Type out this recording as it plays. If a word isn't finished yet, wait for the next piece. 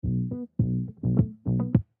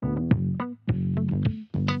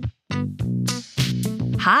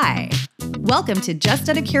Hi, welcome to Just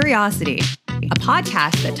Out of Curiosity, a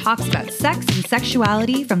podcast that talks about sex and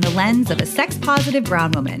sexuality from the lens of a sex-positive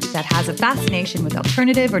brown woman that has a fascination with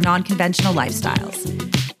alternative or non-conventional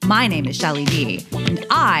lifestyles. My name is Shelley D, and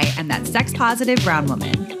I am that sex-positive brown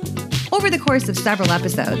woman. Over the course of several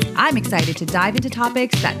episodes, I'm excited to dive into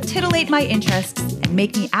topics that titillate my interests and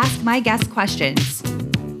make me ask my guests questions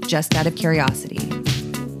just out of curiosity.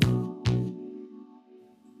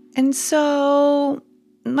 And so,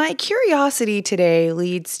 my curiosity today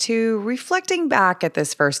leads to reflecting back at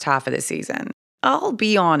this first half of the season. I'll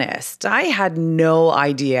be honest, I had no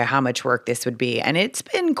idea how much work this would be, and it's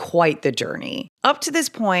been quite the journey. Up to this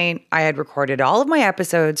point, I had recorded all of my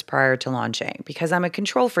episodes prior to launching because I'm a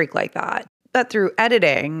control freak like that. But through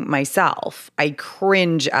editing myself, I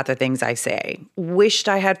cringe at the things I say, wished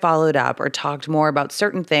I had followed up or talked more about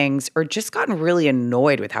certain things, or just gotten really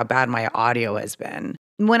annoyed with how bad my audio has been.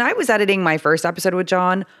 When I was editing my first episode with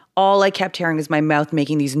John, all I kept hearing was my mouth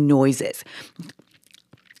making these noises. It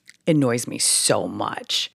annoys me so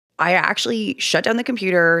much. I actually shut down the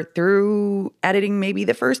computer through editing maybe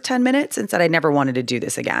the first 10 minutes and said I never wanted to do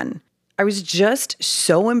this again. I was just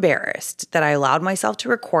so embarrassed that I allowed myself to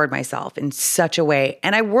record myself in such a way.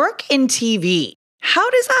 And I work in TV. How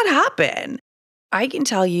does that happen? I can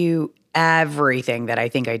tell you everything that I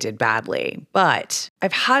think I did badly, but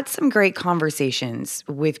I've had some great conversations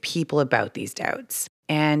with people about these doubts.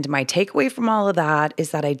 And my takeaway from all of that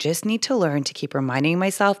is that I just need to learn to keep reminding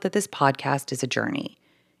myself that this podcast is a journey.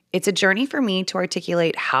 It's a journey for me to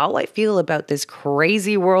articulate how I feel about this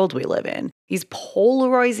crazy world we live in, these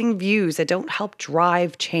polarizing views that don't help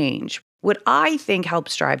drive change. What I think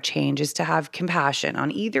helps drive change is to have compassion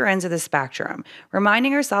on either ends of the spectrum,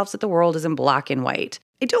 reminding ourselves that the world isn't black and white.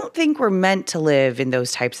 I don't think we're meant to live in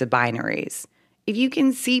those types of binaries. If you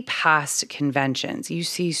can see past conventions, you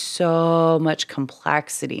see so much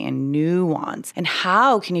complexity and nuance. And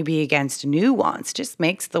how can you be against nuance? It just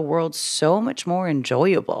makes the world so much more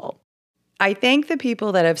enjoyable. I thank the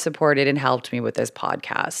people that have supported and helped me with this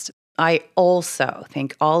podcast. I also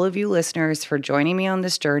thank all of you listeners for joining me on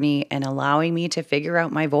this journey and allowing me to figure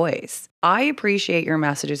out my voice. I appreciate your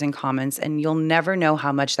messages and comments, and you'll never know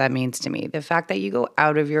how much that means to me. The fact that you go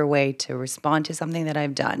out of your way to respond to something that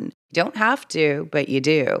I've done. You don't have to, but you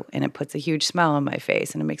do. And it puts a huge smile on my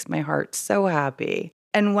face, and it makes my heart so happy.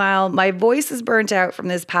 And while my voice is burnt out from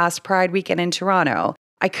this past Pride weekend in Toronto,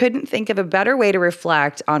 I couldn't think of a better way to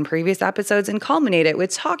reflect on previous episodes and culminate it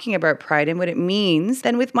with talking about Pride and what it means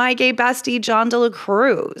than with my gay bestie, John de la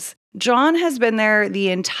Cruz. John has been there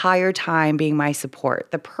the entire time being my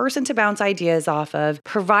support, the person to bounce ideas off of,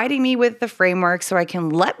 providing me with the framework so I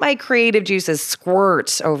can let my creative juices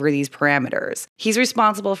squirt over these parameters. He's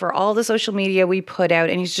responsible for all the social media we put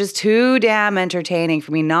out, and he's just too damn entertaining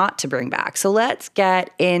for me not to bring back. So let's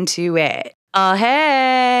get into it.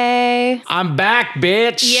 Hey. I'm back,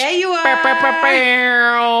 bitch. Yeah, you are.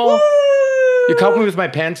 Bow. You caught me with my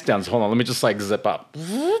pants down. So hold on, let me just zip up.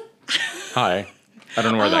 Hi. I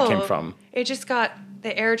don't know where that came from.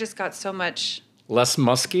 The air just got so much. Less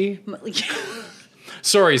musky?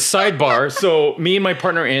 Sorry, sidebar. So me and my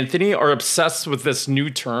partner Anthony are obsessed with this new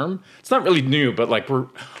term. It's not really new, but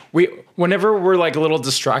whenever we're a little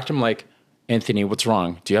distracted, I'm like, Anthony, what's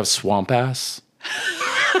wrong? Do you have swamp ass?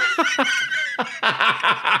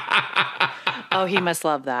 Oh, he must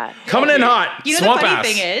love that. Coming in hot. You know, swamp the funny ass.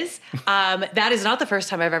 thing is, that is not the first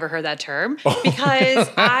time I've ever heard that term, because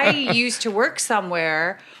I used to work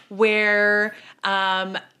somewhere where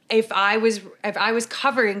if I was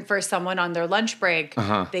covering for someone on their lunch break,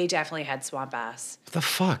 they definitely had swamp ass. What the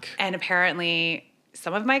fuck? And apparently,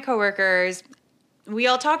 some of my coworkers, we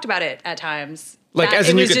all talked about it at times. As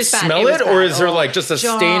in you could smell it, or is there just a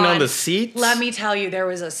stain on the seat? Let me tell you, there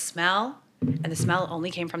was a smell, and the smell only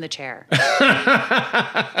came from the chair.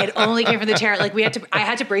 It only came from the chair. I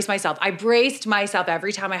had to brace myself. I braced myself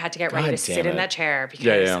every time I had to get ready to sit in that chair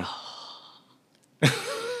because.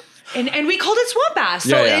 And we called it swamp ass,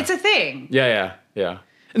 so it's a thing. Yeah.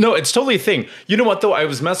 No, it's totally a thing. You know what though? I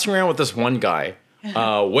was messing around with this one guy.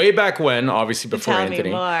 Way back when, obviously before Tell Anthony.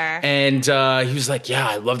 Me more. And he was like, yeah,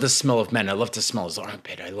 I love the smell of men. I love to smell his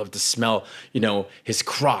armpit. I love to smell, his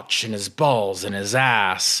crotch and his balls and his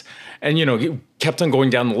ass. And, he kept on going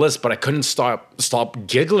down the list, but I couldn't stop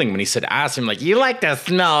giggling when he said ass. I'm like, you like to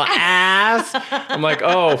smell ass? I'm like,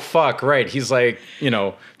 oh, fuck, right. He's like,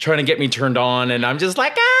 trying to get me turned on. And I'm just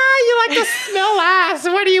like, you like to smell ass.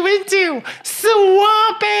 What are you into?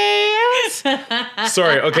 Swamp ass.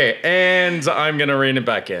 Sorry, okay. And I'm going to rein it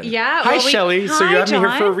back in. Yeah. Hi, Shelley. So you have me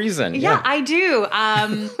here for a reason. Yeah, I do.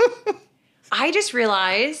 I just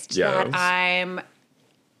realized that I'm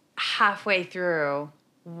halfway through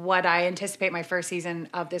what I anticipate my first season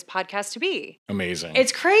of this podcast to be. Amazing.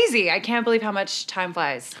 It's crazy. I can't believe how much time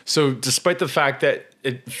flies. So despite the fact that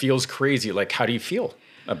it feels crazy, like, how do you feel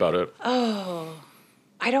about it? Oh,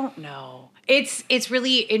 I don't know. It's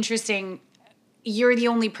really interesting. You're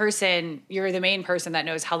the main person that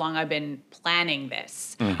knows how long I've been planning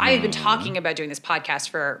this. Mm-hmm. I've been talking about doing this podcast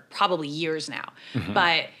for probably years now. Mm-hmm.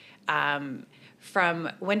 But from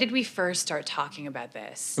when did we first start talking about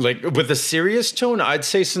this? Like, with a serious tone, I'd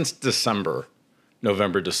say since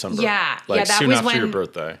November, December. Yeah. Like, yeah, that soon was after your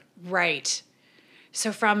birthday. Right.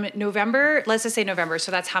 So from November, let's just say November.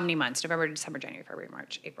 So that's how many months? November, December, January, February,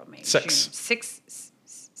 March, April, May, June. 7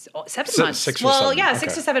 months. 6 or well, 7. yeah, Okay.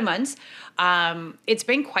 6 to 7 months. It's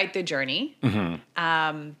been quite the journey. Mm-hmm.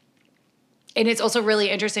 And it's also really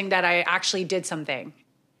interesting that I actually did something.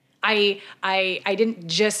 I didn't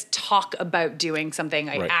just talk about doing something.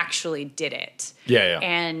 I actually did it. Yeah.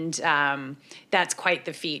 And that's quite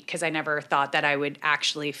the feat because I never thought that I would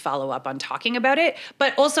actually follow up on talking about it.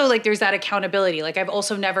 But also, like, there's that accountability. Like, I've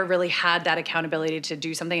also never really had that accountability to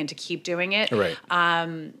do something and to keep doing it. Right.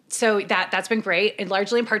 So that's been great, and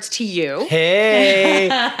largely in parts to you. Hey,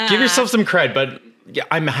 give yourself some cred. But yeah,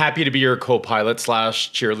 I'm happy to be your co-pilot /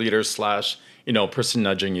 cheerleader / person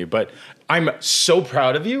nudging you. But I'm so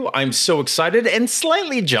proud of you. I'm so excited and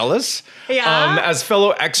slightly jealous. Yeah. As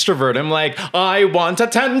fellow extrovert, I'm like, I want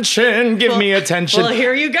attention. Give me attention. Well,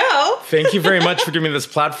 here you go. Thank you very much for giving me this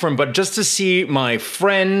platform. But just to see my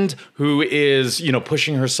friend who is,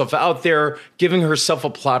 pushing herself out there, giving herself a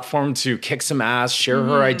platform to kick some ass, share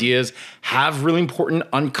her ideas, have really important,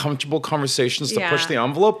 uncomfortable conversations to push the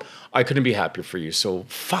envelope, I couldn't be happier for you. So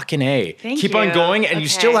fucking A. Keep on going, and you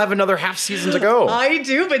still have another half season to go. I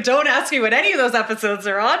do, but don't ask me what any of those episodes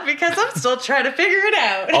are on because I'm still trying to figure it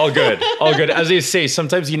out. All good. All good. As they say,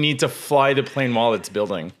 sometimes you need to fly the plane while it's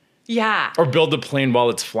building. Yeah. Or build the plane while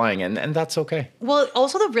it's flying, and that's okay. Well,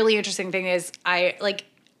 also the really interesting thing is a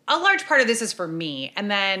large part of this is for me.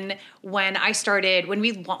 And then when I started, when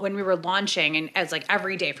we were launching, and as like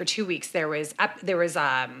every day for 2 weeks, there was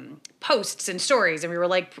posts and stories, and we were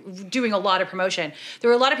like doing a lot of promotion. There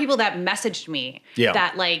were a lot of people that messaged me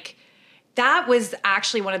that was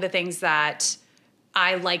actually one of the things that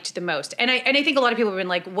I liked the most. And I think a lot of people have been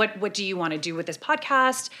like, what do you want to do with this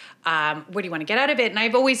podcast? What do you want to get out of it? And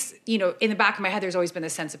I've always, in the back of my head, there's always been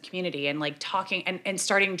this sense of community and like talking and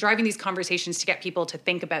starting driving these conversations to get people to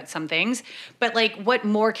think about some things. But like, what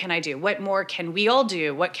more can I do? What more can we all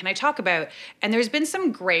do? What can I talk about? And there's been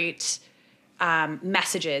some great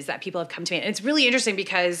messages that people have come to me. And it's really interesting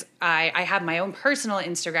because I have my own personal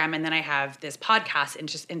Instagram, and then I have this podcast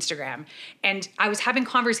Instagram. And I was having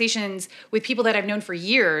conversations with people that I've known for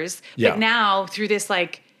years, but now through this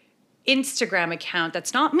like Instagram account,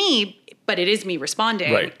 that's not me, but it is me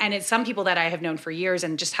responding. Right. And it's some people that I have known for years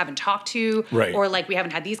and just haven't talked to, or like we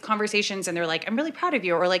haven't had these conversations, and they're like, I'm really proud of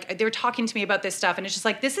you. Or like they're talking to me about this stuff. And it's just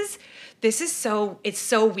like, this is so, it's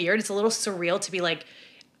so weird. It's a little surreal to be like,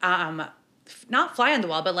 not fly on the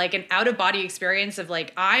wall, but like an out of body experience of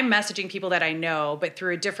like, I'm messaging people that I know, but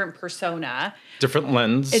through a different persona, different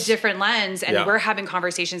lens, and we're having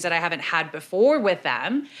conversations that I haven't had before with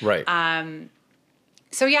them. Right.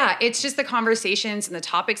 So yeah, it's just the conversations and the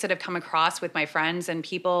topics that have come across with my friends and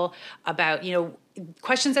people about,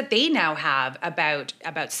 questions that they now have about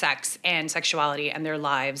sex and sexuality and their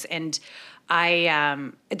lives. And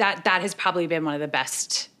I, that has probably been one of the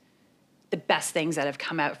best things that have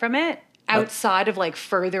come out from it. Outside of like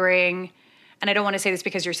furthering, and I don't want to say this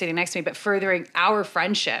because you're sitting next to me, but furthering our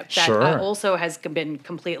friendship that also has been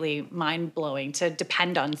completely mind-blowing to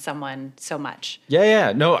depend on someone so much.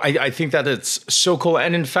 Yeah. No, I think that it's so cool.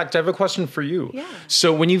 And in fact, I have a question for you. Yeah.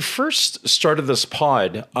 So when you first started this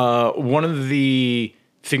pod, one of the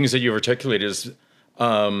things that you articulated is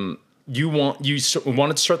you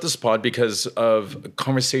wanted to start this pod because of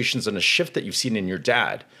conversations and a shift that you've seen in your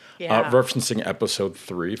dad. Referencing episode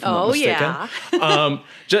 3, if I'm not mistaken.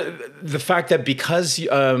 The fact that because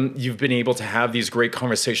you've been able to have these great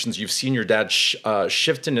conversations, you've seen your dad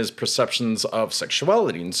shift in his perceptions of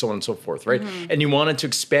sexuality and so on and so forth, right? Mm-hmm. And you wanted to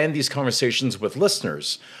expand these conversations with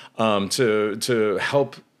listeners to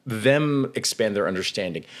help them expand their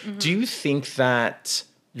understanding. Mm-hmm. Do you think that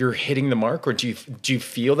you're hitting the mark, or do you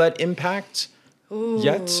feel that impact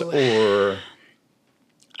yet, or...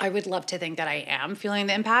 I would love to think that I am feeling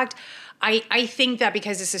the impact. I think that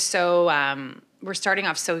because this is so, we're starting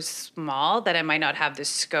off so small that it might not have the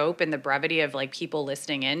scope and the brevity of like people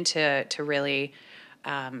listening in to really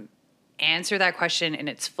answer that question in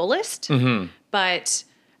its fullest. Mm-hmm. But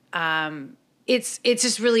it's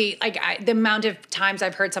just really like the amount of times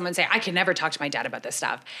I've heard someone say, I can never talk to my dad about this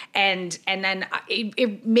stuff. And then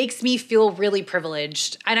it makes me feel really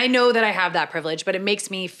privileged. And I know that I have that privilege, but it makes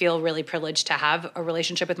me feel really privileged to have a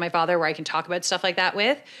relationship with my father where I can talk about stuff like that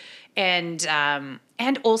with. And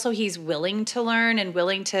also he's willing to learn and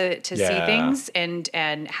willing to see things and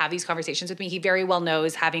have these conversations with me. He very well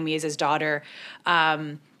knows, having me as his daughter,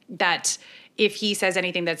 that if he says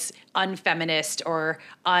anything that's unfeminist or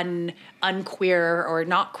unqueer or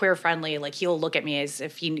not queer friendly, like he'll look at me as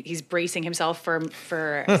if he's bracing himself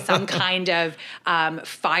for some kind of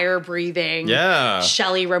fire breathing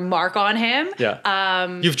Shelley remark on him.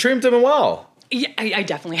 Yeah. You've trained him well. Yeah, I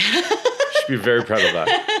definitely have. Should be very proud of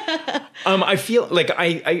that. I feel like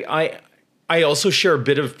I also share a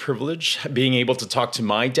bit of privilege being able to talk to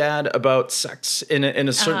my dad about sex in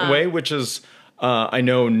a certain way, which is I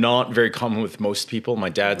know not very common with most people. My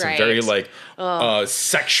dad's a very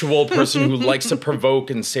sexual person who likes to provoke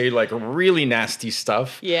and say like really nasty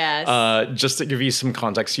stuff. Yes. Just to give you some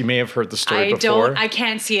context, you may have heard the story before. I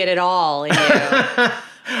can't see it at all in you.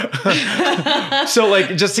 So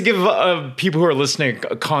like just to give people who are listening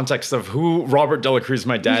a context of who Robert Dela Cruz,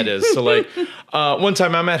 my dad, is. So like one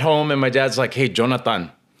time I'm at home and my dad's like, hey,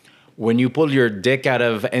 Jonathan, when you pull your dick out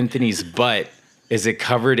of Anthony's butt, is it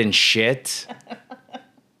covered in shit?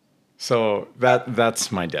 So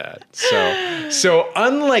that's my dad. So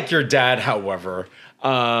unlike your dad, however,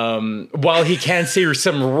 while he can say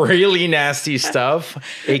some really nasty stuff,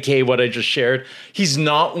 aka what I just shared, he's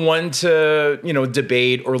not one to,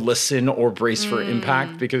 debate or listen or brace for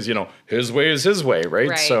impact because, his way is his way,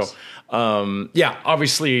 right? So,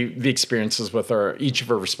 obviously the experiences with each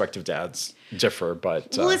of our respective dads differ,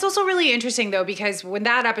 but well, it's also really interesting though, because when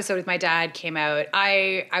that episode with my dad came out,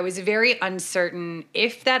 I was very uncertain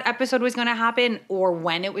if that episode was going to happen or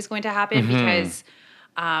when it was going to happen, because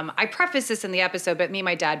I preface this in the episode, but me and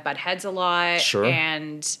my dad butt heads a lot. Sure.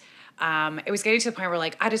 And it was getting to the point where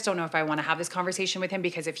like, I just don't know if I want to have this conversation with him,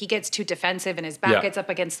 because if he gets too defensive and his back gets up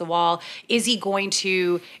against the wall, is he going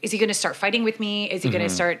to start fighting with me? Is he going to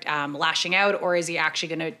start lashing out, or is he actually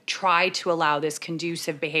going to try to allow this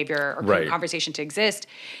conducive behavior or conversation to exist?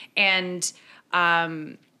 And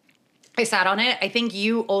I sat on it. I think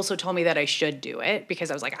you also told me that I should do it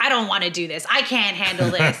because I was like, I don't want to do this. I can't handle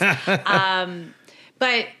this.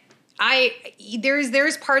 But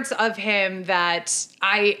there's parts of him that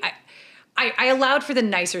I allowed for the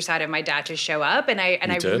nicer side of my dad to show up, and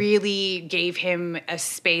I really gave him a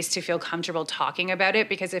space to feel comfortable talking about it,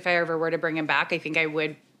 because if I ever were to bring him back, I think I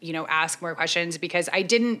would, ask more questions, because I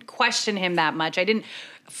didn't question him that much. I didn't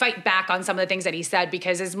fight back on some of the things that he said,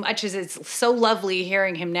 because as much as it's so lovely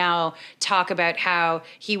hearing him now talk about how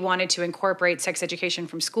he wanted to incorporate sex education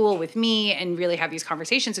from school with me and really have these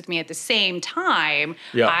conversations with me, at the same time,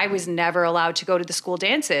 I was never allowed to go to the school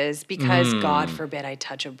dances because God forbid I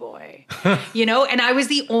touch a boy, and I was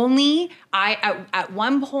the only, at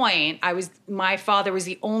one point, my father was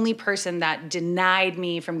the only person that denied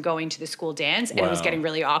me from going to the school dance. And it was getting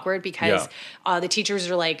really awkward because the teachers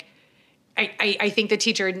were like, I think the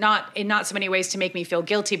teacher, not so many ways to make me feel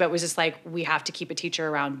guilty, but was just like, we have to keep a teacher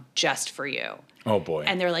around just for you. Oh boy.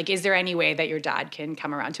 And they're like, is there any way that your dad can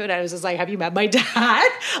come around to it? I was just like, have you met my dad?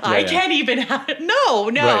 I can't even have it. No.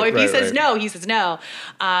 If he says no, he says no.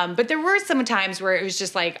 But there were some times where it was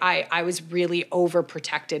just like, I was really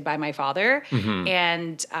overprotected by my father.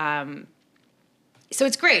 And, so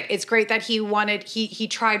it's great. It's great that he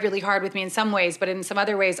tried really hard with me in some ways, but in some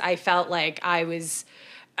other ways I felt like I was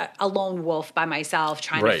a lone wolf by myself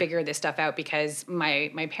trying to figure this stuff out, because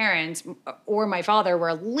my parents or my father were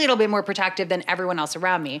a little bit more protective than everyone else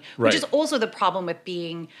around me, which is also the problem with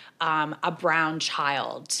being a brown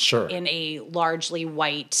child in a largely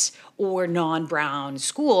white or non-brown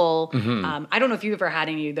school. I don't know if you've ever had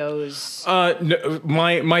any of those. No,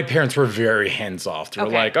 my parents were very hands-off. They were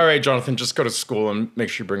like, all right, Jonathan, just go to school and make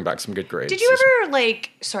sure you bring back some good grades. Did you ever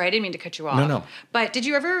sorry, I didn't mean to cut you off. No. But did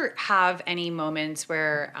you ever have any moments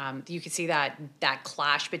where you could see that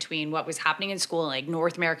clash between what was happening in school, like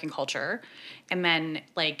North American culture, and then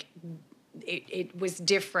like it was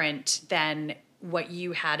different than what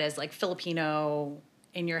you had as like Filipino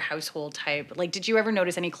in your household type? Like, did you ever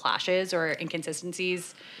notice any clashes or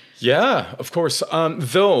inconsistencies? Yeah, of course.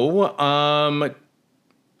 Though,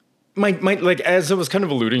 my like, as I was kind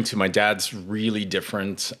of alluding to, my dad's really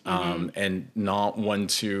different, and not one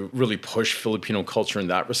to really push Filipino culture in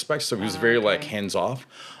that respect. So he was very like hands off.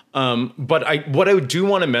 But what I do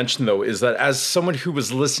want to mention though is that as someone who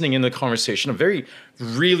was listening in the conversation, a very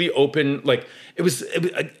really open, like it was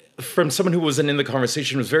from someone who wasn't in the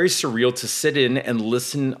conversation, it was very surreal to sit in and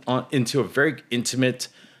listen into a very intimate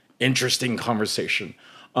interesting conversation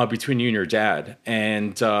between you and your dad.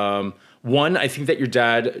 And one, I think that your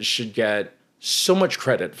dad should get so much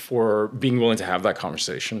credit for being willing to have that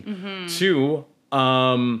conversation. Mm-hmm. Two,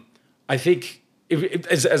 I think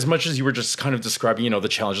as much as you were just kind of describing, the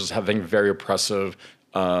challenges of having a very oppressive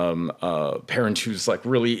parent who's like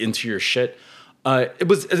really into your shit,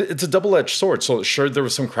 it's a double-edged sword. So sure, there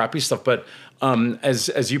was some crappy stuff, but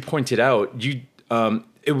as you pointed out,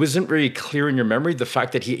 it wasn't very clear in your memory the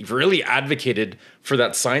fact that he really advocated for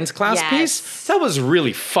that science class piece. That was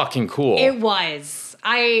really fucking cool. It was.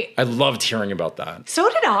 I loved hearing about that. So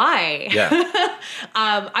did I. Yeah.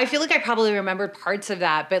 I feel like I probably remembered parts of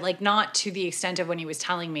that, but like not to the extent of when he was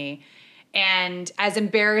telling me. And as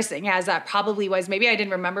embarrassing as that probably was, maybe I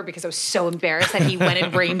didn't remember because I was so embarrassed that he went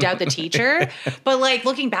and reamed out the teacher. But like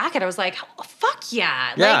looking back at it, I was like, oh, fuck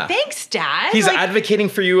yeah. Like, thanks, Dad. He's like, advocating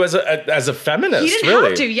for you as a feminist, he didn't really.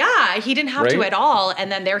 have to, yeah. He didn't have to at all. And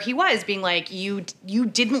then there he was being like, you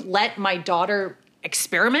didn't let my daughter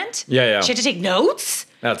experiment. Yeah. She had to take notes.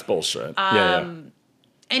 That's bullshit.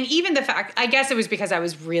 And even the fact, I guess it was because I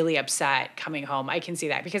was really upset coming home. I can see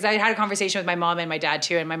that because I had a conversation with my mom and my dad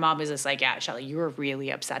too. And my mom was just like, yeah, Shelly, you were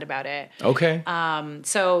really upset about it. Okay.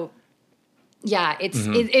 So yeah,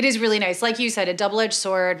 it is really nice. Like you said, a double-edged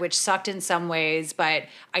sword, which sucked in some ways, but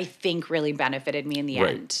I think really benefited me in the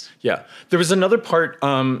end. Yeah. There was another part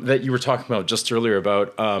that you were talking about just earlier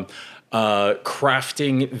about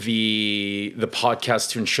crafting the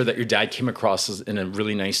podcast to ensure that your dad came across in a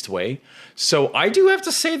really nice way. So I do have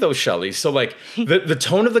to say though, Shelly, so like the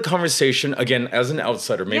tone of the conversation, again, as an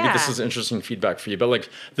outsider, maybe this is interesting feedback for you, but like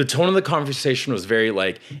the tone of the conversation was very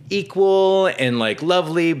like equal and like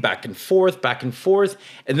lovely, back and forth.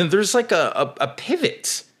 And then there's like a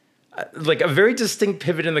pivot, like a very distinct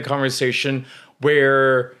pivot in the conversation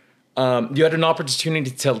where you had an opportunity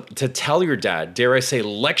to tell your dad, dare I say,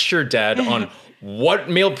 lecture dad on what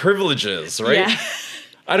male privilege is, right? Yeah.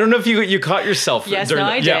 I don't know if you caught yourself. Yes,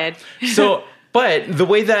 I did. So, but the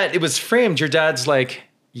way that it was framed, your dad's like,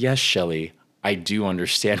 yes, Shelly, I do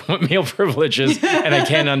understand what male privilege is, and I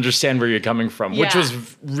can understand where you're coming from, which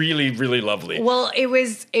was really, really lovely. Well,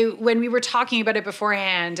 when we were talking about it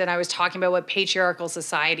beforehand, and I was talking about what patriarchal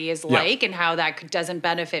society is like and how that doesn't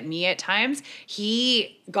benefit me at times,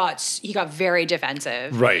 he got very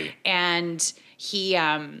defensive. Right. And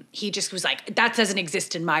he just was like, that doesn't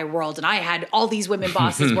exist in my world. And I had all these women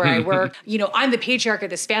bosses where I work. I'm the patriarch of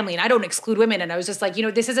this family and I don't exclude women. And I was just like,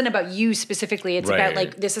 this isn't about you specifically. It's about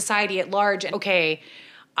like the society at large. And okay,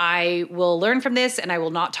 I will learn from this and I will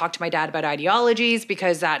not talk to my dad about ideologies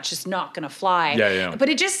because that's just not going to fly. Yeah. But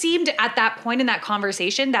it just seemed at that point in that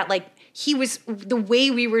conversation that like he was, the way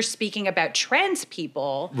we were speaking about trans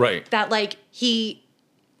people, that like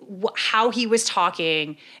how he was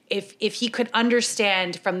talking, if he could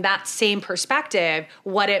understand from that same perspective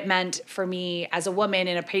what it meant for me as a woman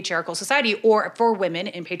in a patriarchal society or for women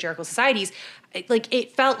in patriarchal societies,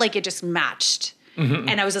 it felt like it just matched. Mm-hmm.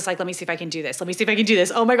 And I was just like, let me see if I can do this.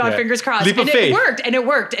 Oh my God, fingers crossed. Leap of faith. It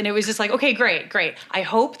worked. And it was just like, okay, great. I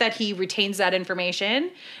hope that he retains that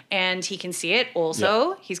information and he can see it.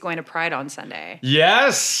 Also, he's going to Pride on Sunday.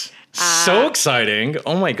 Yes. So exciting.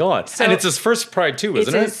 Oh my God. So and it's his first Pride too,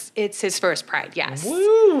 isn't it? It's his first Pride, yes.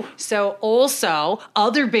 Woo. So also,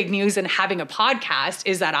 other big news in having a podcast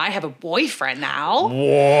is that I have a boyfriend now. What?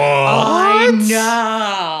 I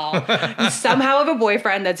know. Somehow I have a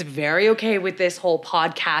boyfriend that's very okay with this whole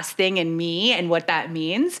podcast thing and me and what that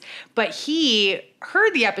means. But he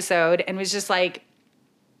heard the episode and was just like,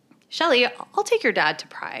 Shelly, I'll take your dad to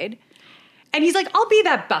Pride. And he's like, I'll be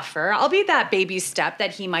that buffer. I'll be that baby step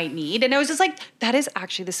that he might need. And I was just like, that is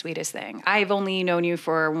actually the sweetest thing. I've only known you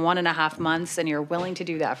for 1.5 months and you're willing to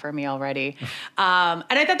do that for me already. And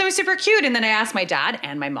I thought that was super cute. And then I asked my dad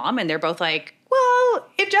and my mom and they're both like, well,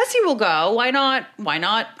 if Jesse will go, why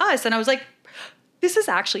not us? And I was like, this is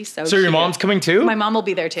actually so cute. Your mom's coming too? My mom will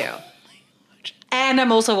be there too. And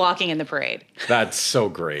I'm also walking in the parade. That's so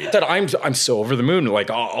great. That I'm so over the moon. Like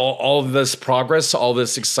all this progress, all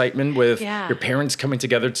this excitement with your parents coming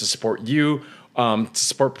together to support you, to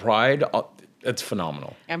support Pride. It's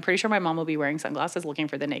phenomenal. I'm pretty sure my mom will be wearing sunglasses looking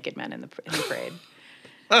for the naked men in the parade.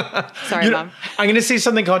 Sorry, Mom. I'm going to say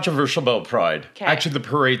something controversial about Pride. Okay. Actually, the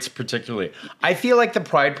parades particularly. I feel like the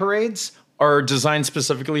Pride parades are designed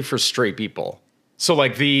specifically for straight people. So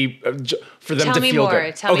like for them to feel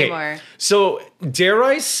good. Tell me more. So dare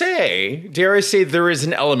I say there is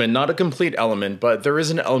an element, not a complete element, but there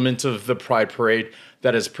is an element of the Pride Parade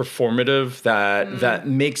that is performative, that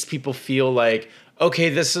makes people feel like, okay,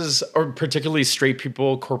 this is, or particularly straight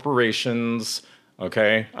people, corporations.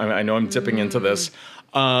 Okay, I know I'm dipping into this.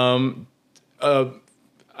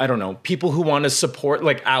 I don't know, people who want to support,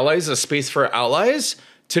 like allies, a space for allies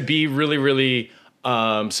to be really, really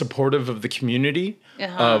supportive of the community,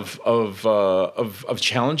 of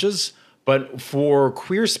challenges. But for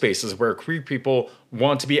queer spaces where queer people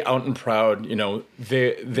want to be out and proud,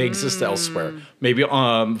 they exist elsewhere. Maybe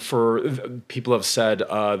for people have said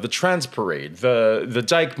the trans parade, the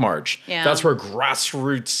Dyke March. Yeah. That's where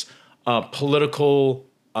grassroots political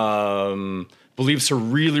beliefs are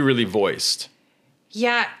really, really voiced.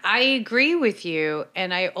 Yeah, I agree with you.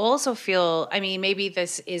 And I also feel, maybe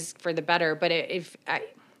this is for the better, but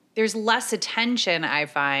there's less attention, I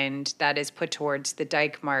find, that is put towards the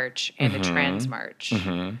Dyke March and the Trans March.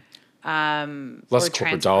 Less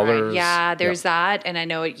corporate dollars. Yeah, there's that. And I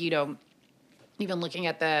know, even looking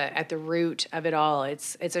at the route of it all,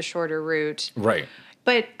 it's a shorter route. Right.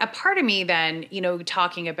 But a part of me then,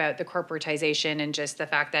 talking about the corporatization and just the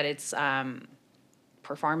fact that it's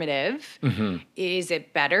performative, is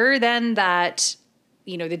it better than that,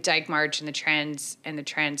 the Dyke March and the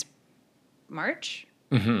Trans March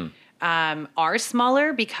are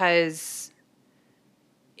smaller because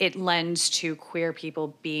it lends to queer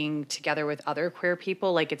people being together with other queer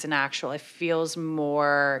people. Like it feels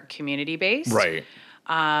more community based. Right.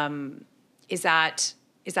 Is that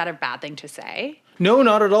a bad thing to say? No,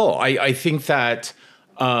 not at all. I think that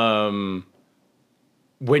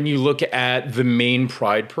when you look at the main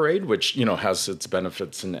Pride Parade, which, has its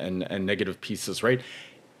benefits and negative pieces, right?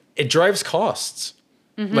 It drives costs.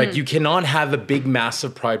 Like you cannot have a big,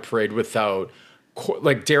 massive Pride Parade without,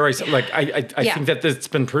 dare I say, I think that it's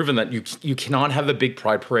been proven that you cannot have a big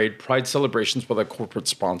Pride Parade, Pride celebrations without corporate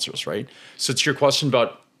sponsors, right? So it's your question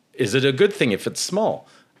about, is it a good thing if it's small?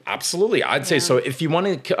 Absolutely. I'd say so. If you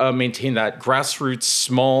want to maintain that grassroots,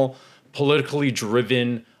 small, politically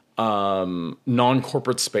driven,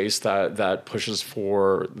 non-corporate space that pushes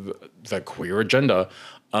for the queer agenda,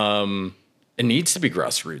 it needs to be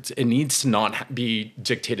grassroots. It needs to not be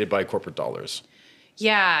dictated by corporate dollars.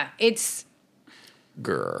 Yeah, it's...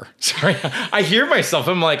 Grr. Sorry, I hear myself.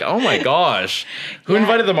 I'm like, oh my gosh. Who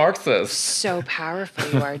invited the Marxists? So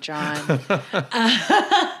powerful you are, John.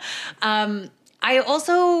 I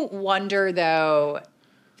also wonder, though,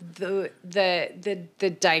 the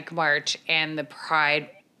Dyke March and the Pride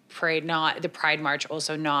Parade, not the Pride March,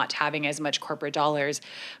 also not having as much corporate dollars.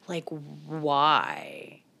 Like,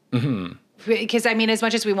 why? Because, as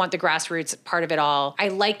much as we want the grassroots part of it all, I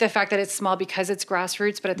like the fact that it's small because it's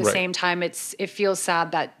grassroots, but at the same time, it feels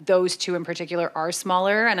sad that those two in particular are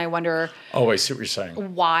smaller, and I wonder... Oh, I see what you're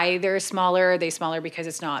saying. Why they're smaller. Are they smaller because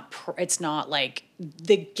it's not like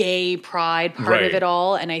the gay pride part of it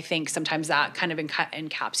all, and I think sometimes that kind of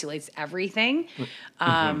encapsulates everything.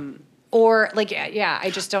 Or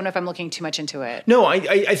I just don't know if I'm looking too much into it. No,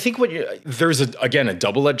 I think there's a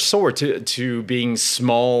double-edged sword to being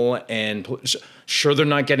small and sure they're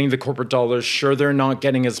not getting the corporate dollars, sure they're not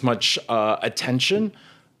getting as much attention,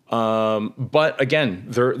 but again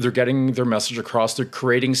they're getting their message across. They're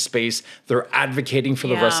creating space. They're advocating for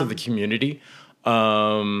the rest of the community.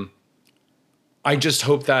 I just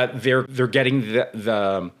hope that they're getting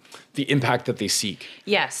the impact that they seek.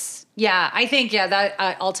 Yes. Yeah, I think, that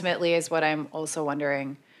ultimately is what I'm also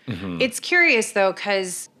wondering. It's curious, though,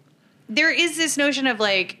 because there is this notion of,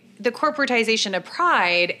 the corporatization of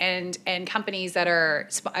pride and companies that are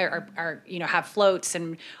have floats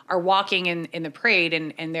and are walking in the parade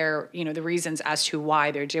and they're, the reasons as to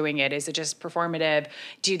why they're doing it. Is it just performative?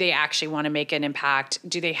 Do they actually want to make an impact?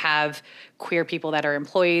 Do they have queer people that are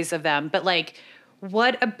employees of them? But,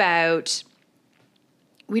 what about...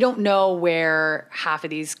 We don't know where half of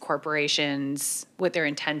these corporations, what their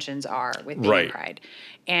intentions are with being Pride.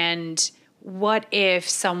 And what if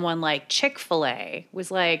someone like Chick-fil-A was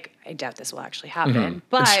like, I doubt this will actually happen,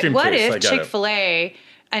 but Extreme what case, if Chick-fil-A,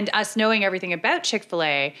 and us knowing everything about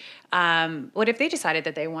Chick-fil-A, what if they decided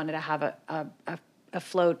that they wanted to have a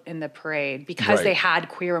float in the parade because they had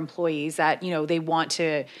queer employees that, they want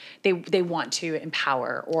to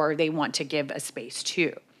empower or they want to give a space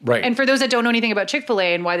to? Right. And for those that don't know anything about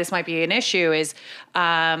Chick-fil-A and why this might be an issue is,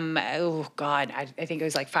 I think it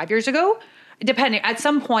was 5 years ago, at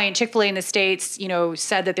some point, Chick-fil-A in the States,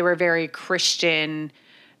 said that they were a very Christian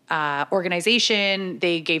organization.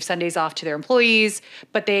 They gave Sundays off to their employees,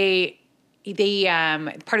 but they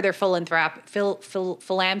part of their philanthropic.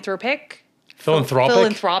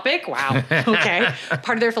 Wow. Okay. Part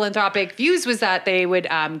of their philanthropic views was that they would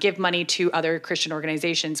give money to other Christian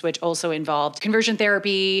organizations, which also involved conversion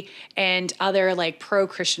therapy and other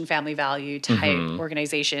pro-Christian family value type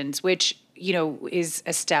organizations, which, is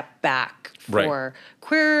a step back Right. for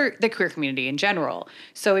the queer community in general.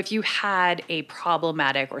 So if you had a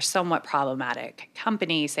problematic or somewhat problematic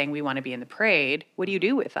company saying we want to be in the parade, what do you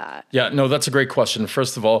do with that? Yeah, no, that's a great question.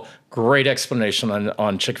 First of all, great explanation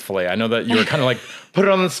on Chick-fil-A. I know that you were kind of like put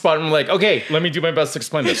it on the spot and like, okay, let me do my best to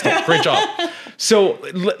explain this. No, great job. So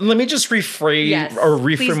let me just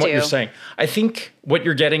reframe what you're saying. I think what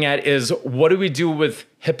you're getting at is, what do we do with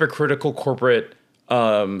hypocritical corporate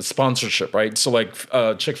sponsorship, right? So like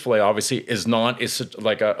Chick-fil-A obviously is not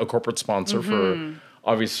a corporate sponsor for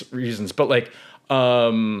obvious reasons, but like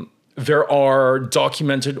there are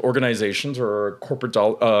documented organizations or corporate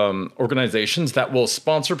organizations that will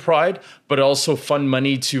sponsor Pride, but also fund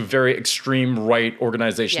money to very extreme right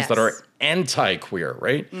organizations that are anti-queer,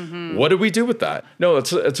 right? What do we do with that? No,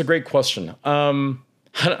 it's a great question. I'm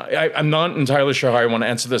not entirely sure how I want to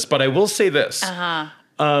answer this, but I will say this.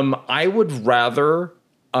 I would rather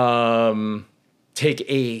take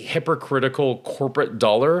a hypocritical corporate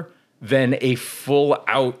dollar than a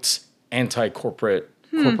full-out anti-corporate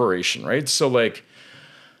corporation, right? So like,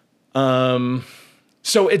 so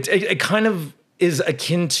it kind of is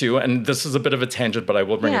akin to, and this is a bit of a tangent, but I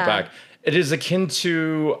will bring it back. It is akin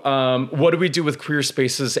to what do we do with queer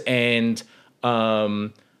spaces and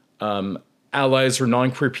allies or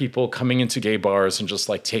non-queer people coming into gay bars and just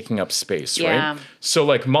like taking up space, right? So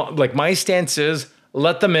like my stance is,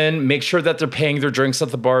 let them in, make sure that they're paying their drinks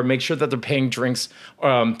at the bar, make sure that they're paying drinks,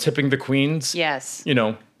 tipping the queens. Yes.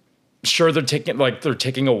 Sure, they're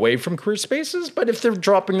taking away from queer spaces, but if they're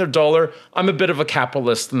dropping their dollar, I'm a bit of a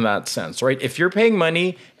capitalist in that sense, right? If you're paying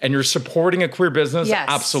money and you're supporting a queer business,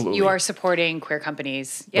 absolutely. You are supporting queer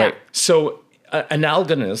companies. Yeah. Right. So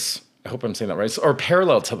analogous, I hope I'm saying that right, or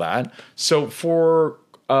parallel to that. So for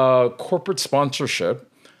corporate sponsorship,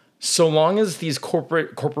 so long as these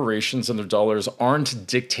corporations and their dollars aren't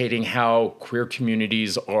dictating how queer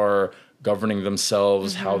communities are governing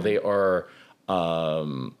themselves, how they are,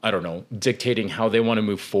 dictating how they want to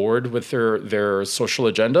move forward with their social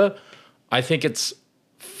agenda, I think it's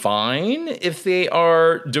fine if they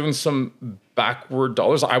are doing some backward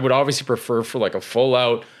dollars. I would obviously prefer for like a full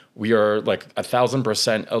out, we are like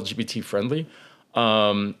 1,000% LGBT friendly.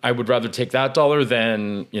 I would rather take that dollar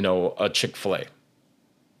than, a Chick-fil-A.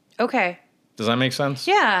 Okay. Does that make sense?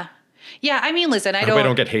 Yeah. Yeah. I mean, listen, I hope I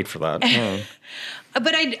don't get hate for that.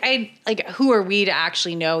 But I like, who are we to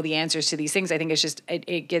actually know the answers to these things? I think it's just,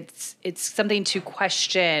 it's something to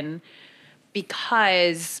question,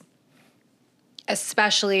 because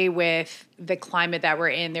especially with the climate that we're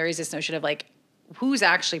in, there is this notion of like, who's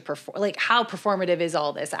actually how performative is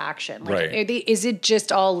all this action? Like, is it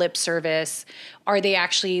just all lip service? Are they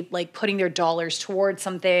actually like putting their dollars towards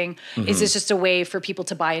something? Is this just a way for people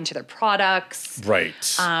to buy into their products? Right.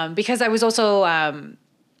 Because I was also,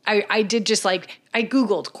 I did just like, I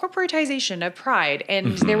Googled corporatization of Pride,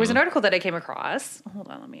 and there was an article that I came across. Hold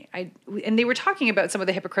on, and they were talking about some of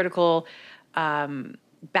the hypocritical,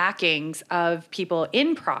 backings of people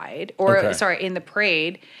in Pride in the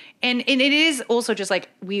parade. And it is also just like,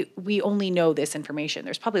 we only know this information.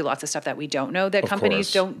 There's probably lots of stuff that we don't know that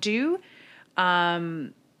companies don't do.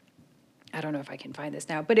 I don't know if I can find this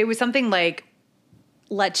now, but it was something like,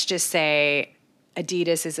 let's just say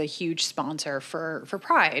Adidas is a huge sponsor for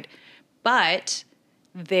Pride, but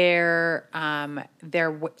their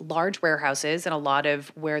large warehouses and a lot of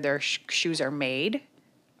where their shoes are made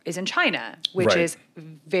is in China, which is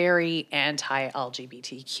very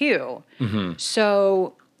anti-LGBTQ.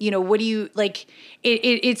 So, what do you like?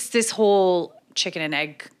 It's this whole chicken and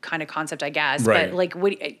egg kind of concept, I guess. Right. But like,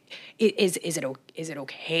 what is it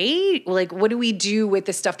okay? Like, what do we do with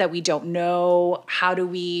the stuff that we don't know? How do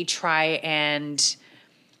we try and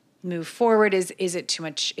move forward? Is it too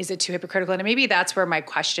much? Is it too hypocritical? And maybe that's where my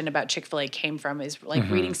question about Chick-fil-A came from, is like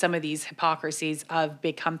reading some of these hypocrisies of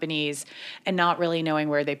big companies and not really knowing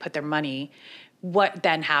where they put their money. What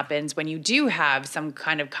then happens when you do have some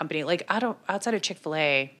kind of company like outside of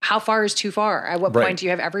Chick-fil-A? How far is too far? At what point do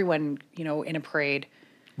you have everyone, in a parade?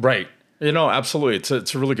 Right. Absolutely.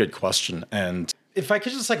 It's a really good question. And if I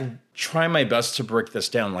could just like try my best to break this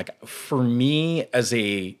down, like for me as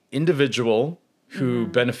a individual who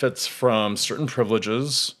benefits from certain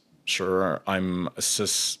privileges, sure, I'm a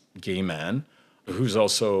cis gay man who's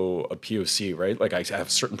also a POC, right? Like I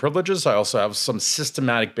have certain privileges. I also have some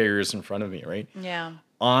systematic barriers in front of me, right? Yeah.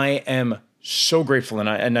 I am so grateful,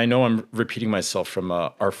 and I know I'm repeating myself from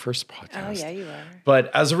our first podcast. Oh yeah, you are.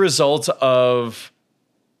 But as a result of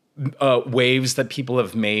waves that people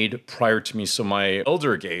have made prior to me, so my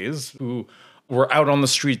elder gays who were out on the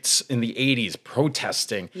streets in the 80s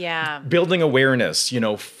protesting, building awareness,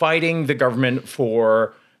 fighting the government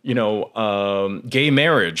for gay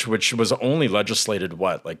marriage, which was only legislated,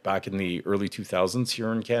 like back in the early 2000s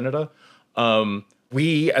here in Canada.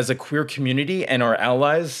 We as a queer community and our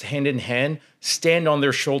allies, hand in hand, stand on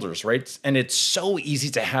their shoulders, right? And it's so easy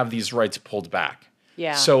to have these rights pulled back.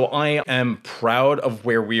 Yeah. So I am proud of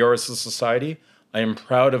where we are as a society. I am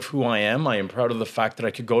proud of who I am. I am proud of the fact that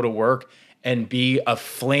I could go to work and be a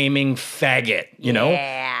flaming faggot, you know?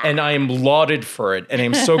 And I am lauded for it. And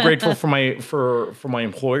I'm so grateful for my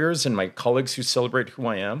employers and my colleagues who celebrate who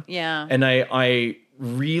I am. Yeah. And I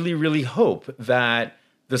really, really hope that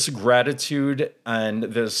this gratitude and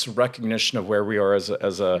this recognition of where we are as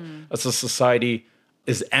a society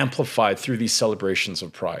is amplified through these celebrations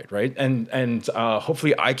of Pride, right? And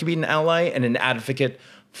hopefully I can be an ally and an advocate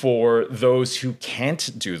for those who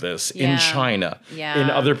can't do this in China, in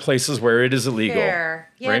other places where it is illegal. Fair.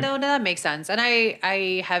 Yeah, right? no, that makes sense. And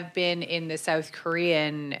I have been in the South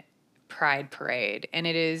Korean Pride Parade, and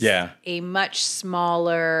it is a much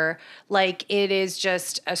smaller, like it is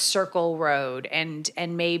just a circle road, and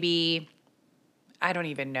maybe, I don't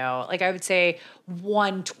even know, like I would say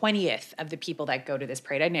 1/20th of the people that go to this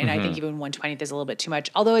parade. And I think even 1/20th is a little bit too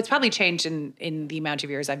much, although it's probably changed in the amount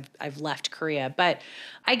of years I've left Korea. But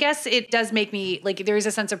I guess it does make me, like, there is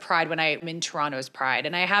a sense of pride when I'm in Toronto's Pride.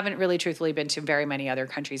 And I haven't really truthfully been to very many other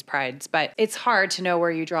countries' prides, but it's hard to know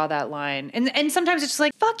where you draw that line. And sometimes it's just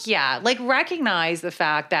like, fuck yeah, like recognize the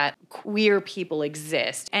fact that queer people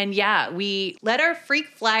exist. And yeah, we let our freak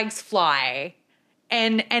flags fly.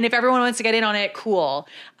 And if everyone wants to get in on it, cool.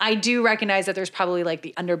 I do recognize that there's probably like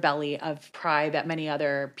the underbelly of Pride that many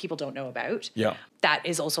other people don't know about. Yeah. That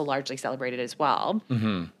is also largely celebrated as well.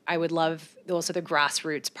 I would love also the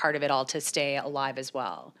grassroots part of it all to stay alive as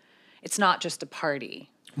well. It's not just a party.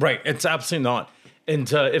 Right. It's absolutely not. And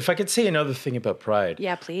if I could say another thing about Pride.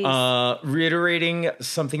 Yeah, please. Reiterating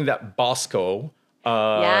something that Bosco,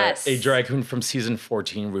 a drag queen from season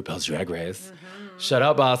 14, RuPaul's Drag Race. Shut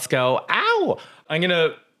up, Bosco. Ow! I'm going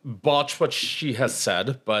to botch what she has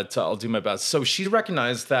said, but I'll do my best. So she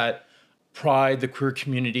recognized that Pride, the queer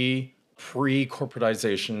community,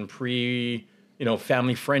 pre-corporatization,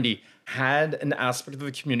 family friendly, had an aspect of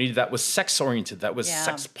the community that was sex-oriented, that was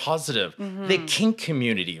sex positive. The kink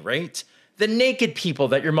community, right? The naked people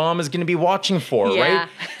that your mom is going to be watching for, right?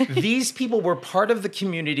 These people were part of the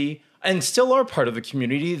community and still are part of the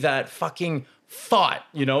community that fucking fought,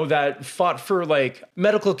 that fought for like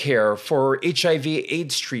medical care, for HIV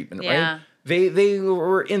AIDS treatment, right? They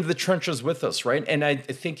were in the trenches with us, right? And I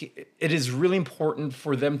think it is really important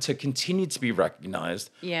for them to continue to be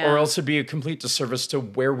recognized, or else it'd be a complete disservice to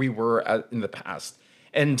where we were in the past.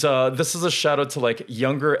 And this is a shout out to like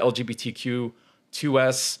younger LGBTQ,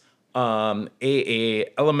 2S, AA,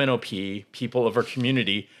 LMNOP people of our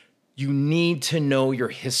community. You need to know your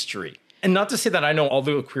history. And not to say that I know all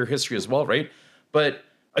the queer history as well, right? But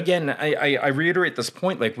again, I reiterate this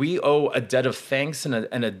point, like we owe a debt of thanks and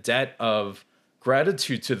a debt of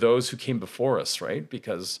gratitude to those who came before us, right?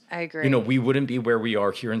 Because I agree. We wouldn't be where we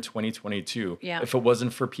are here in 2022 if it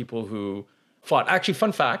wasn't for people who fought. Actually,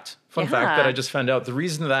 fun fact that I just found out, the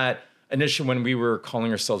reason that initially when we were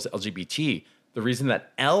calling ourselves LGBT, the reason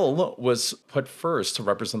that L was put first to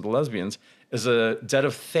represent the lesbians is a debt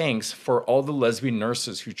of thanks for all the lesbian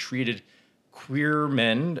nurses who treated queer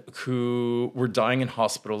men who were dying in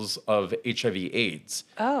hospitals of HIV AIDS.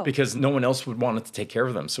 Because no one else would want to take care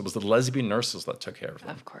of them. So it was the lesbian nurses that took care of them.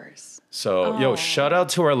 Of course. So, shout out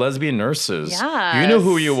to our lesbian nurses. Yes. You know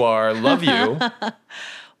who you are. Love you.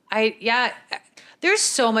 There's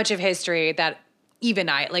so much of history that even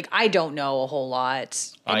I don't know a whole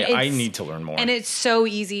lot. I need to learn more. And it's so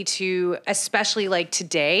easy to, especially like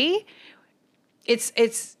today,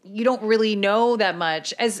 it's you don't really know that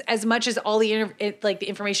much as much as all the the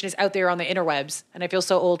information is out there on the interwebs. And I feel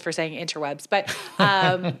so old for saying interwebs, but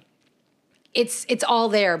it's all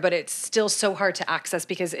there, but it's still so hard to access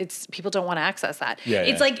because people don't want to access that.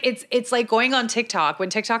 It's like going on TikTok when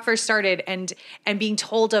TikTok first started and being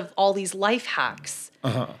told of all these life hacks.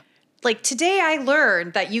 Like today I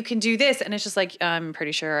learned that you can do this, and it's just like, I'm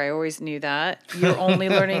pretty sure I always knew that. You're only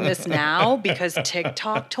learning this now because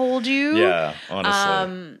TikTok told you. Yeah,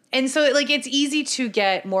 honestly. And so it's easy to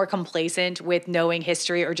get more complacent with knowing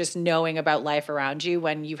history or just knowing about life around you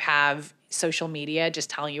when you have social media just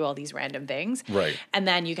telling you all these random things. Right. And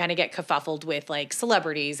then you kind of get kerfuffled with like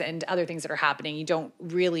celebrities and other things that are happening. You don't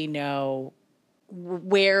really know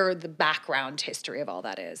where the background history of all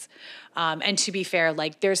that is. And to be fair,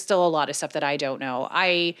 there's still a lot of stuff that I don't know.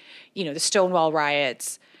 The Stonewall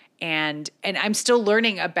riots and I'm still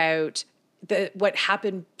learning about what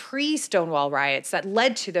happened pre-Stonewall riots that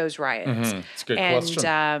led to those riots. It's a good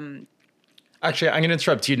question. Actually, I'm going to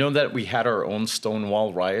interrupt. Do you know that we had our own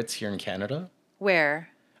Stonewall riots here in Canada? Where?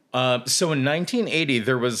 So in 1980,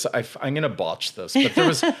 there was, I'm going to botch this, but there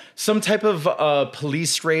was some type of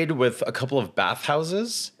police raid with a couple of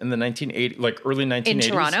bathhouses in the 1980s, like early 1980s. In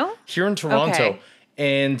Toronto? Here in Toronto. Okay.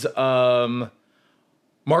 And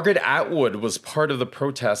Margaret Atwood was part of the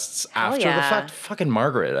protests after the fact. Fucking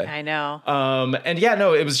Margaret. I know. And yeah,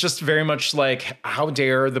 no, it was just very much like, how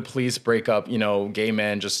dare the police break up, gay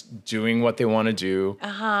men just doing what they want to do.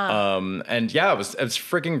 And yeah, it was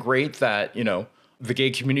freaking great that, the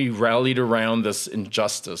gay community rallied around this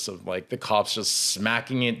injustice of like the cops just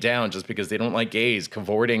smacking it down just because they don't like gays,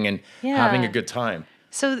 cavorting and having a good time.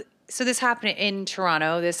 So this happened in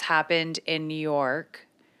Toronto. This happened in New York.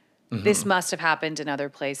 This must have happened in other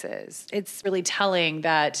places. It's really telling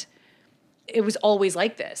that it was always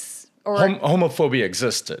like this. Or homophobia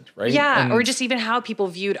existed, right? Yeah, or just even how people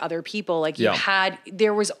viewed other people. Like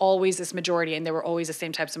there was always this majority, and there were always the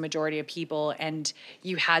same types of majority of people, and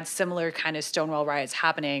you had similar kind of Stonewall riots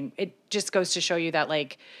happening. It just goes to show you that,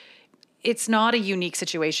 like, it's not a unique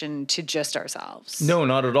situation to just ourselves. No,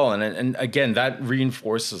 not at all. And again, that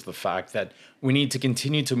reinforces the fact that we need to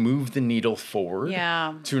continue to move the needle forward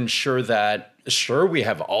to ensure that, sure, we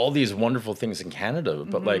have all these wonderful things in Canada,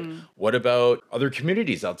 but like, what about other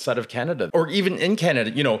communities outside of Canada or even in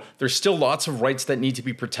Canada? There's still lots of rights that need to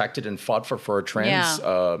be protected and fought for our trans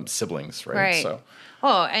siblings, right? So,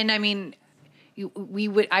 and I mean, we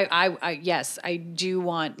would, yes, I do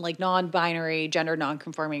want like non-binary, gender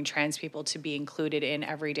non-conforming trans people to be included in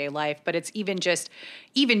everyday life. But it's even just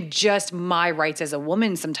my rights as a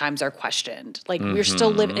woman sometimes are questioned. Like we're still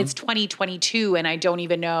living, it's 2022. And I don't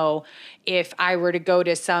even know if I were to go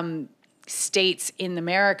to some states in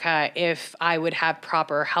America, if I would have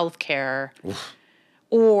proper health care.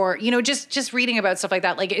 Or, just reading about stuff like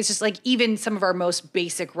that. Like, it's just like even some of our most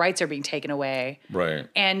basic rights are being taken away. Right.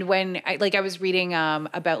 And when I was reading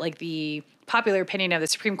about like the popular opinion of the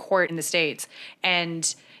Supreme Court in the States,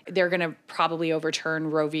 and they're going to probably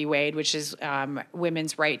overturn Roe v. Wade, which is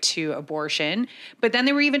women's right to abortion. But then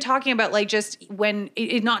they were even talking about like just when,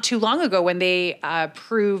 not too long ago, when they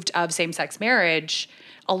approved of same-sex marriage,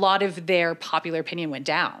 a lot of their popular opinion went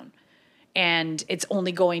down. And it's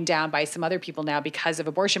only going down by some other people now because of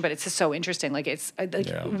abortion. But it's just so interesting. Like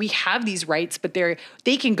we have these rights, but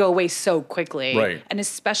they can go away so quickly. Right. And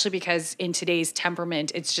especially because in today's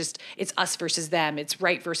temperament, it's us versus them. It's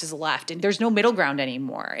right versus left. And there's no middle ground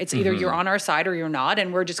anymore. It's either you're on our side or you're not.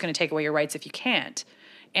 And we're just going to take away your rights if you can't.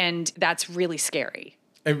 And that's really scary.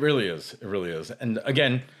 It really is. It really is. And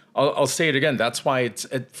again, I'll say it again. That's why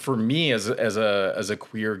for me as a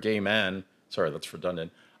queer gay man, sorry, that's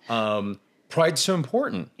redundant. Pride's so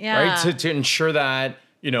important, right? To ensure that,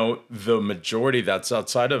 the majority that's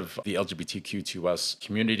outside of the LGBTQ2S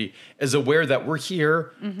community is aware that we're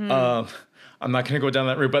here. I'm not going to go down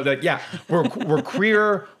that route, but we're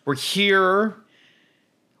queer, we're here,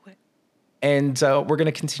 and we're going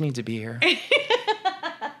to continue to be here.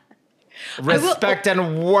 Respect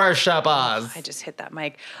and worship us. I just hit that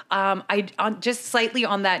mic. Just slightly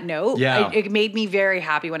on that note, it made me very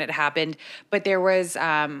happy when it happened. But there was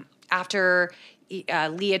after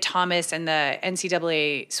Leah Thomas and the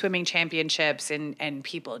NCAA swimming championships and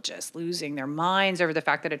people just losing their minds over the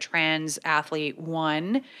fact that a trans athlete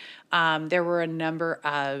won. There were a number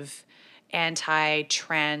of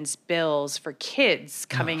anti-trans bills for kids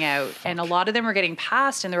coming out, and a lot of them were getting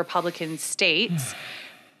passed in the Republican states.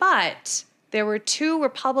 But there were 2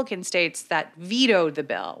 Republican states that vetoed the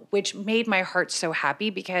bill, which made my heart so happy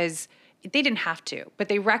because they didn't have to, but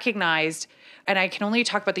they recognized, and I can only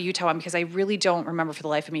talk about the Utah one because I really don't remember for the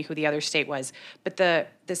life of me who the other state was, but the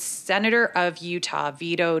senator of Utah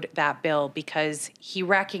vetoed that bill because he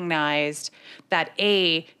recognized that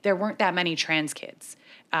there weren't that many trans kids.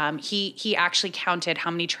 He actually counted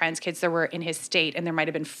how many trans kids there were in his state, and there might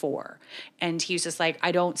have been 4. And he was just like,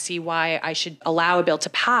 I don't see why I should allow a bill to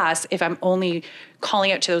pass if I'm only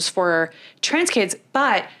calling out to those 4 trans kids.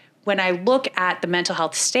 But when I look at the mental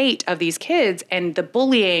health state of these kids and the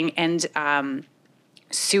bullying and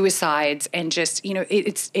suicides and just,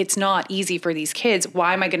 it's not easy for these kids.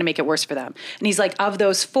 Why am I going to make it worse for them? And he's like, of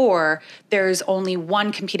those 4, there's only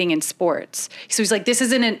 1 competing in sports. So he's like, this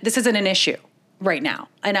isn't an issue right now.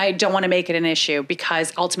 And I don't want to make it an issue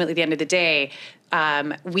because ultimately at the end of the day,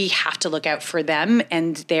 we have to look out for them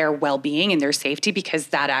and their well-being and their safety because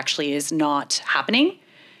that actually is not happening.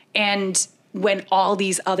 And when all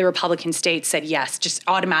these other Republican states said yes, just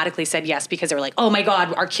automatically said yes because they were like, oh my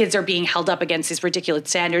God, our kids are being held up against these ridiculous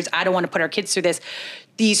standards. I don't want to put our kids through this.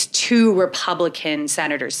 These 2 Republican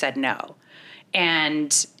senators said no.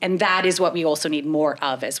 And that is what we also need more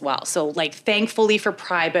of as well. So like thankfully for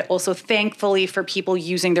pride, but also thankfully for people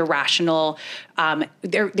using their rational,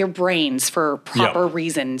 their brains for proper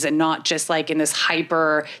reasons, and not just like in this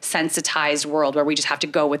hyper sensitized world where we just have to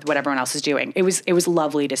go with what everyone else is doing. It was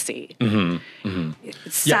lovely to see.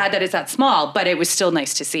 It's sad that it's that small, but it was still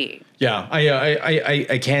nice to see. Yeah,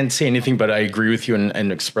 I can't say anything, but I agree with you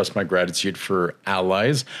and express my gratitude for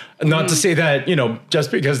allies. Not to say that,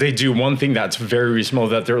 just because they do one thing that's very reasonable,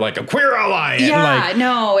 that they're like a queer ally. Yeah, and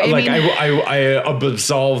I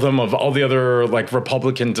absolve them of all the other like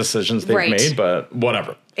Republican decisions they've made, but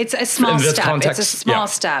whatever. It's a small step. Context, it's a small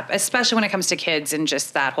step, especially when it comes to kids and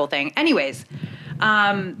just that whole thing. Anyways,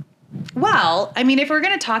 well, I mean, if we're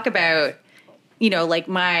going to talk about, like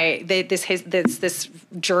this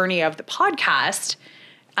journey of the podcast.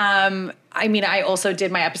 I mean, I also did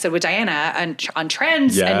my episode with Diana on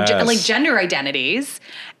trans and like gender identities,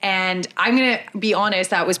 and I'm going to be honest,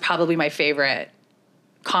 that was probably my favorite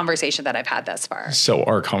conversation that I've had thus far. So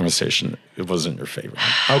our conversation, it wasn't your favorite.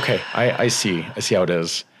 Okay, I see how it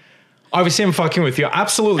is. Obviously, I'm fucking with you.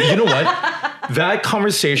 Absolutely. You know what? That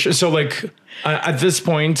conversation. So like at this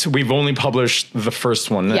point, we've only published the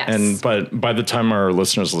first one, but by the time our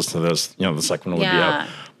listeners listen to this, the second one will be out.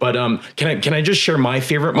 But can I just share my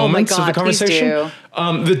favorite moments of the conversation?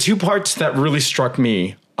 The two parts that really struck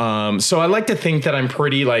me. So I like to think that I'm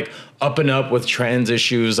pretty like up and up with trans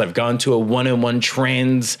issues. I've gone to a one-on-one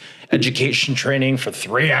trans education training for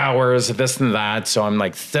 3 hours, this and that. So I'm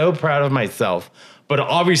like so proud of myself. But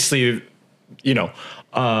obviously,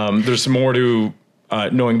 there's more to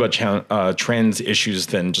knowing about trans issues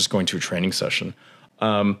than just going to a training session.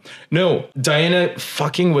 No, Diana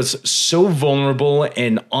fucking was so vulnerable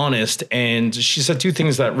and honest. And she said two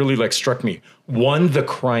things that really like struck me. One, the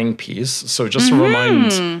crying piece. So just to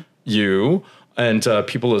remind you and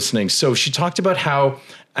people listening. So she talked about how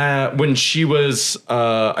when she was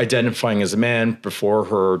identifying as a man before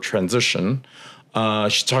her transition,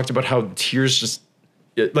 she talked about how tears just,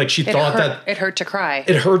 like she thought that it hurt to cry.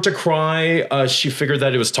 It hurt to cry. She figured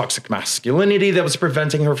that it was toxic masculinity that was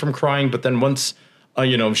preventing her from crying. But then once,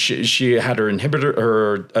 she had her T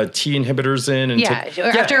inhibitors in, and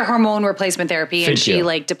after hormone replacement therapy, and she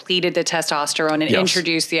like depleted the testosterone and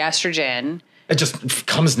introduced the estrogen. It just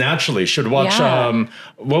comes naturally. Should watch,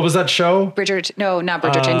 what was that show? Not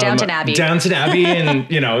Bridgerton, Downton Abbey. Downton Abbey, and,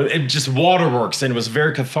 it just waterworks, and it was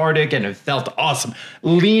very cathartic, and it felt awesome.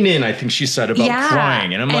 Lean in, I think she said, about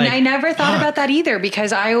crying. And I never thought about that either,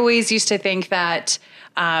 because I always used to think that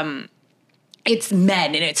it's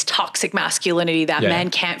men and it's toxic masculinity, that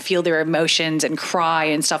men can't feel their emotions and cry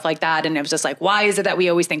and stuff like that. And it was just like, why is it that we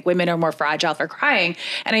always think women are more fragile for crying?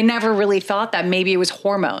 And I never really thought that maybe it was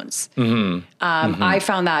hormones. I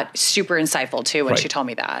found that super insightful too when she told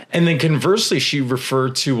me that. And then conversely, she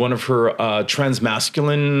referred to one of her trans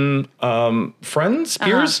masculine friends,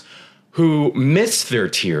 peers, who missed their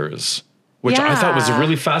tears, which I thought was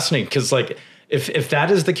really fascinating. Because like, if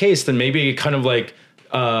that is the case, then maybe it kind of like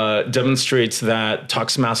demonstrates that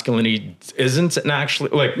toxic masculinity isn't an actually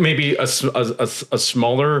like maybe a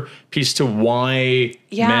smaller piece to why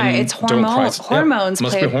men it's don't cry. Hormones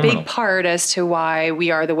play a big part as to why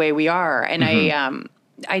we are the way we are, and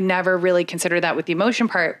I never really considered that with the emotion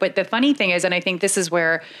part. But the funny thing is, and I think this is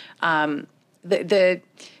where the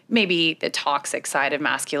maybe the toxic side of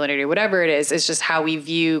masculinity, whatever it is just how we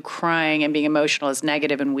view crying and being emotional as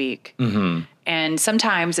negative and weak. And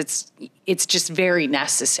sometimes it's just very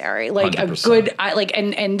necessary. Like 100%.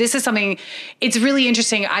 And this is something, it's really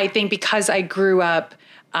interesting, I think, because I grew up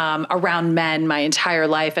around men my entire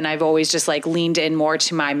life, and I've always just like leaned in more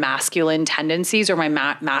to my masculine tendencies or my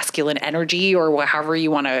masculine energy, or however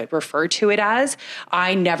you want to refer to it as.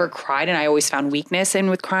 I never cried, and I always found weakness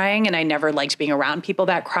with crying, and I never liked being around people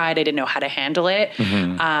that cried. I didn't know how to handle it.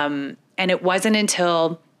 And it wasn't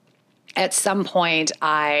until at some point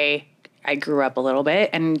I grew up a little bit,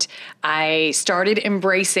 and I started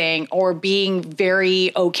embracing or being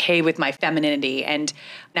very okay with my femininity. And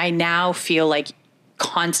I now feel like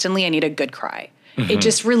constantly I need a good cry. It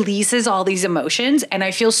just releases all these emotions, and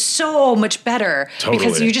I feel so much better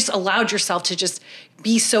because you just allowed yourself to just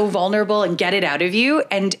be so vulnerable and get it out of you,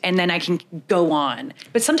 and then I can go on.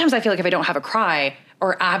 But sometimes I feel like if I don't have a cry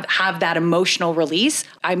or have that emotional release,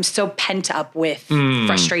 I'm so pent up with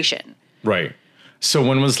frustration. Right. So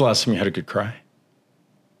when was the last time you had a good cry?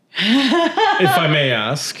 If I may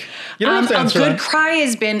ask. You don't have to answer a good that. cry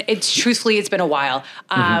has been, it's been a while.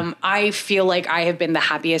 I feel like I have been the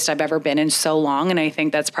happiest I've ever been in so long, and I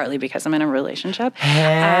think that's partly because I'm in a relationship.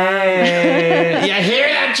 Hey, you hear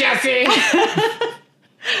that, Jesse?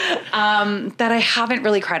 That I haven't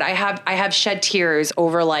really cried. I have shed tears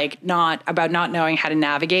over like not knowing how to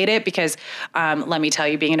navigate it because let me tell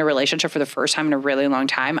you, being in a relationship for the first time in a really long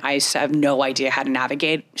time, I just have no idea how to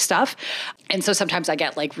navigate stuff. And so sometimes I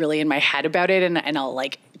get like really in my head about it and I'll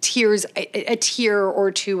like a tear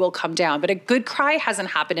or two will come down, but a good cry hasn't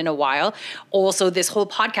happened in a while. Also, this whole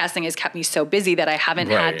podcast thing has kept me so busy that I haven't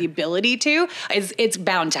had the ability to. It's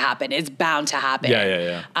bound to happen. It's bound to happen.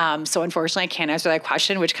 Yeah. So unfortunately, I can't answer that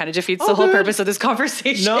question, which kind of defeats the whole purpose of this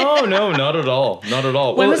conversation. No, not at all. Not at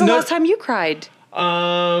all. When was the last time you cried?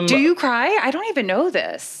 Do you cry? I don't even know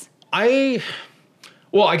this.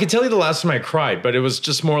 Well, I could tell you the last time I cried, but it was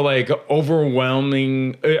just more like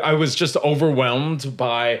overwhelming. I was just overwhelmed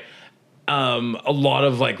by a lot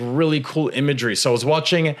of like really cool imagery. So I was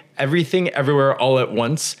watching Everything Everywhere All at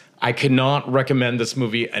Once. I cannot recommend this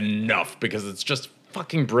movie enough because it's just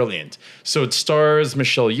fucking brilliant. So it stars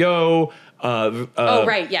Michelle Yeoh.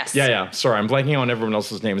 Right, yes. Yeah. Sorry, I'm blanking on everyone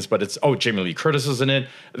else's names, but it's Jamie Lee Curtis is in it.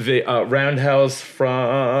 The Roundhouse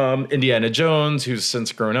from Indiana Jones, who's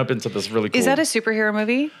since grown up into this really cool. Is that a superhero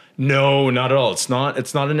movie? No, not at all. It's not an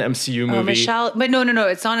MCU movie. Michelle, but no,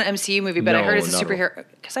 it's not an MCU movie. But I heard it's a superhero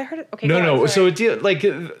because I heard it. Okay, no. So it like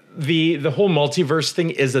the whole multiverse thing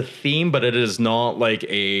is a theme, but it is not like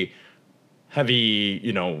a heavy.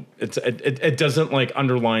 It doesn't like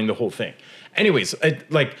underline the whole thing. Anyways,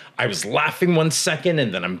 I was laughing one second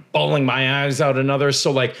and then I'm bawling my eyes out another.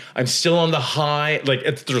 So like I'm still on the high.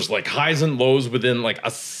 Like there's like highs and lows within like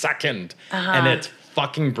a second, and it's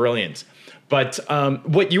fucking brilliant. But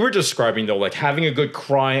what you were describing though, like having a good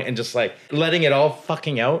cry and just like letting it all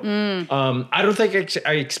fucking out. I don't think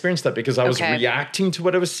I experienced that because I was reacting to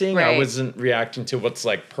what I was seeing. Right. I wasn't reacting to what's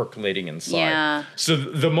like percolating inside. Yeah. So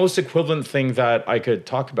the most equivalent thing that I could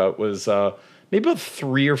talk about was maybe about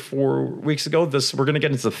 3 or 4 weeks ago. We're going to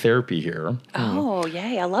get into therapy here. Oh,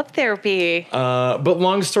 yay. I love therapy. But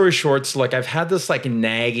long story short, so like I've had this like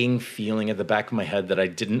nagging feeling at the back of my head that I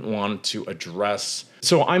didn't want to address.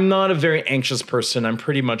 So I'm not a very anxious person. I'm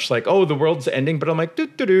pretty much like, oh, the world's ending. But I'm like,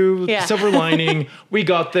 silver lining. We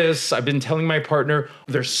got this. I've been telling my partner,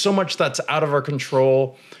 there's so much that's out of our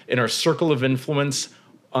control in our circle of influence.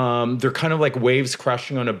 They're kind of like waves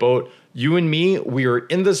crashing on a boat. You and me, we are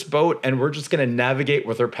in this boat and we're just going to navigate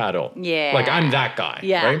with our paddle. Yeah. Like I'm that guy.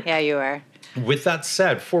 Yeah. Right? Yeah, you are. With that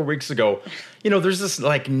said, 4 weeks ago, there's this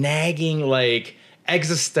like nagging, like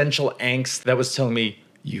existential angst that was telling me,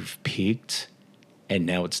 you've peaked and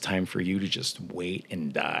now it's time for you to just wait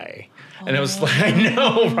and die. And I was like, I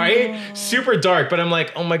know, right? Super dark. But I'm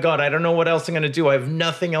like, oh my God, I don't know what else I'm going to do. I have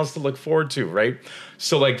nothing else to look forward to, right?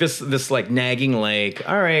 So like this like nagging, like,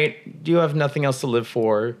 all right, do you have nothing else to live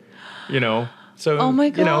for? So, oh my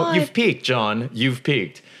God. You've peaked, John. You've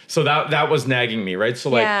peaked. So that was nagging me, right? So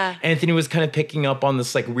like Anthony was kind of picking up on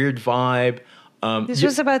this like weird vibe. This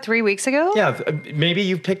was about 3 weeks ago? Yeah. Maybe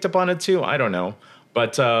you picked up on it too. I don't know.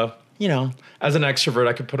 But, as an extrovert,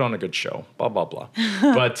 I could put on a good show, blah, blah, blah.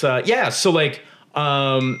 But so like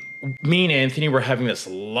me and Anthony were having this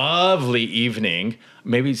lovely evening.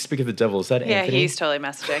 Maybe speak of the devil. Is that Anthony? Yeah, he's totally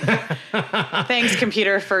messaging. Thanks,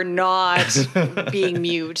 computer, for not being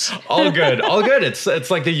mute. All good. It's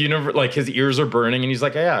like the universe, like his ears are burning and he's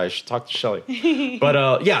like, I should talk to Shelly.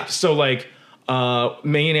 But so like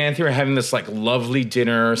me and Anthony are having this like lovely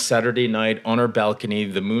dinner Saturday night on our balcony.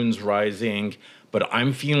 The moon's rising. But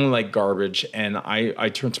I'm feeling like garbage, and I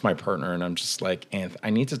turn to my partner, and I'm just like, Anth, I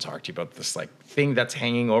need to talk to you about this like thing that's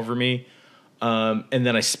hanging over me. And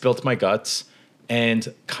then I spilt my guts,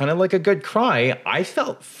 and kind of like a good cry, I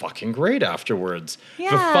felt fucking great afterwards.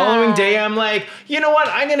 Yeah. The following day, I'm like, you know what?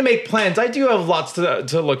 I'm going to make plans. I do have lots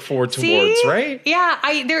to look forward towards, right?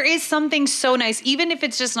 Yeah, there is something so nice, even if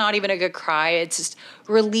it's just not even a good cry. It's just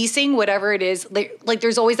releasing whatever it is. Like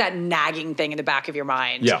there's always that nagging thing in the back of your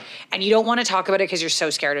mind. Yeah. And you don't want to talk about it because you're so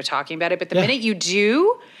scared of talking about it. But the minute you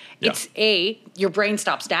do, it's your brain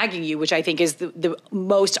stops nagging you, which I think is the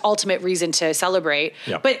most ultimate reason to celebrate.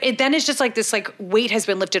 Yeah. But then it's just like this like weight has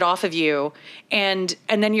been lifted off of you. And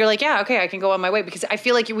then you're like, yeah, okay, I can go on my way. Because I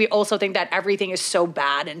feel like we also think that everything is so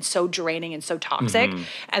bad and so draining and so toxic. Mm-hmm.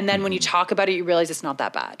 And then when you talk about it, you realize it's not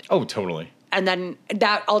that bad. Oh, totally. And then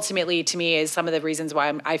that ultimately, to me, is some of the reasons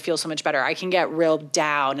why I feel so much better. I can get real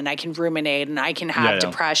down and I can ruminate and I can have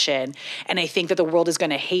depression. And I think that the world is going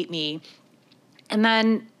to hate me. And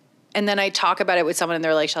then I talk about it with someone and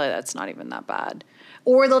they're like, Shelly, that's not even that bad.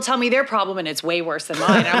 Or they'll tell me their problem and it's way worse than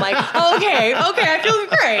mine. I'm like, okay,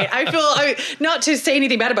 I feel great. Not to say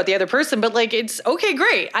anything bad about the other person, but like, it's okay,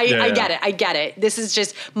 great. I get it. This is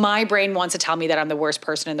just, my brain wants to tell me that I'm the worst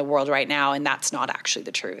person in the world right now, and that's not actually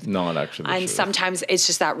the truth. Not actually the truth. And sometimes it's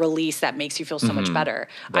just that release that makes you feel so much better.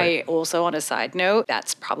 Right. I also, on a side note,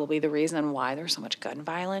 that's probably the reason why there's so much gun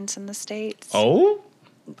violence in the States. Oh?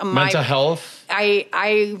 Mental health?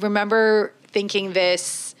 I remember thinking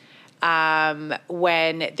this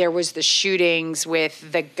when there was the shootings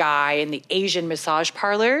with the guy in the Asian massage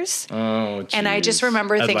parlars. Oh, geez. And I just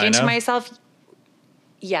remember thinking to myself,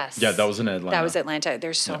 yes. Yeah, that was in Atlanta. That was Atlanta.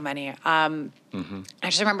 There's so many. I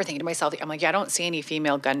just remember thinking to myself, I'm like, I don't see any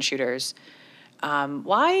female gun shooters.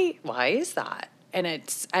 Why is that? And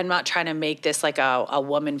I'm not trying to make this like a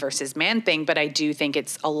woman versus man thing, but I do think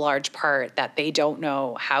it's a large part that they don't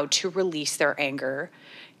know how to release their anger.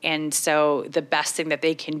 And so the best thing that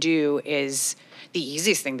they can do is, the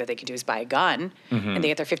easiest thing that they can do is buy a gun, and they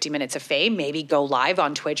get their 50 minutes of fame, maybe go live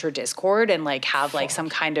on Twitch or Discord and like have like some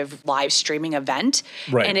kind of live streaming event.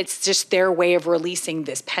 Right. And it's just their way of releasing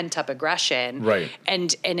this pent up aggression. Right.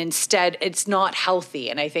 And instead it's not healthy.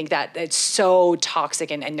 And I think that it's so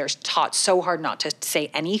toxic, and they're taught so hard not to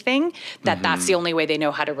say anything that that's the only way they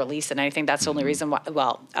know how to release it. And I think that's the only reason why,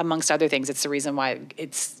 well, amongst other things, it's the reason why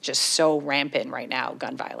it's just so rampant right now,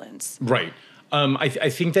 gun violence. Right. I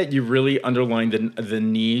think that you really underlined the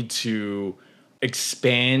need to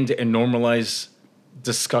expand and normalize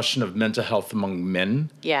discussion of mental health among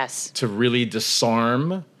men. Yes. To really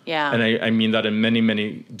disarm. Yeah. And I mean that in many,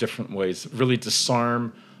 many different ways. Really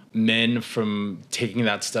disarm men from taking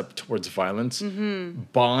that step towards violence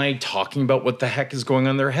by talking about what the heck is going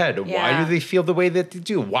on in their head. Yeah. Why do they feel the way that they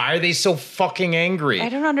do? Why are they so fucking angry? I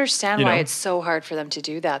don't understand why it's so hard for them to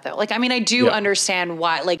do that, though. Like, I mean, I do understand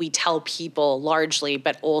why, like, we tell people largely,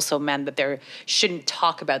 but also men, that they shouldn't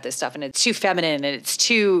talk about this stuff, and it's too feminine and it's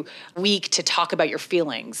too weak to talk about your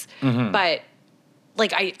feelings. But,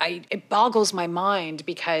 like, it boggles my mind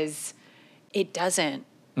because it doesn't.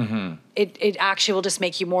 It actually will just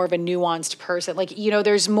make you more of a nuanced person. Like, you know,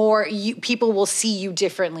 there's more, people will see you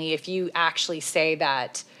differently if you actually say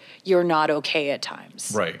that you're not okay at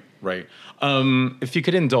times. Right. If you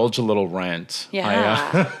could indulge a little rant.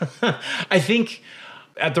 Yeah. I think,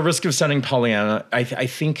 at the risk of sounding Pollyanna, I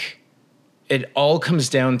think it all comes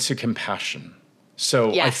down to compassion.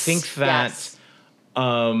 So I think that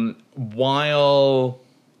while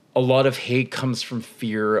a lot of hate comes from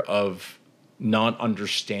fear of not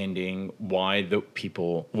understanding why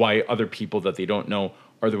other people that they don't know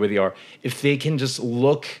are the way they are, if they can just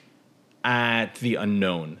look at the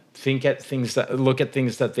unknown, look at things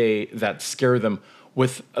that scare them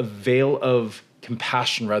with a veil of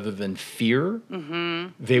compassion rather than fear,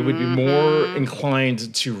 they would be more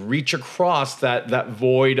inclined to reach across that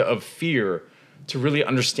void of fear to really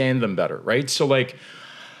understand them better, right? So, like,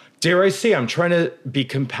 dare I say, I'm trying to be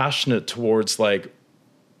compassionate towards, like,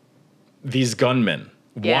 these gunmen.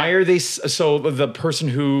 Why are they so? The person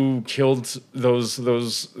who killed those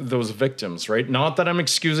victims, right? Not that I'm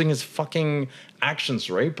excusing his fucking actions,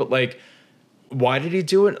 right? But, like, why did he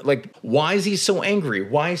do it? Like, why is he so angry?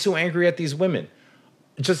 Why is he so angry at these women?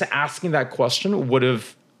 Just asking that question would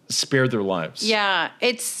have spared their lives. Yeah,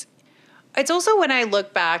 it's also when I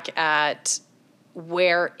look back at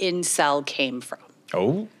where incel came from.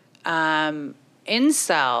 Oh.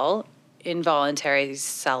 Incel, involuntary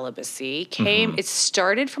celibacy, came. It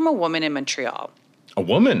started from a woman in Montreal. A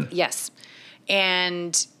woman? Yes,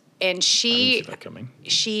 and she, I didn't see that coming.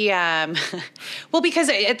 She, well, because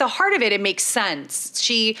at the heart of it, it makes sense.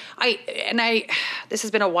 This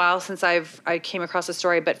has been a while since I came across the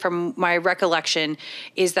story, but from my recollection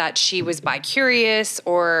is that she was bi-curious,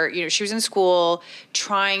 or, you know, she was in school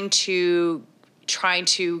trying to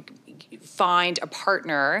find a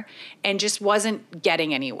partner and just wasn't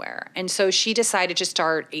getting anywhere. And so she decided to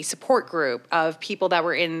start a support group of people that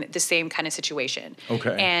were in the same kind of situation.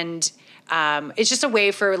 Okay. And it's just a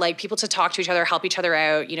way for, like, people to talk to each other, help each other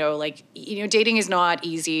out. You know, like, you know, dating is not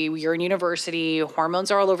easy. You're in university,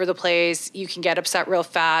 hormones are all over the place. You can get upset real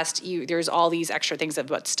fast. There's all these extra things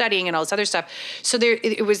about studying and all this other stuff. So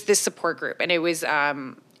it was this support group, and it was,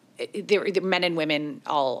 there were men and women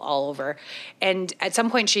all over. And at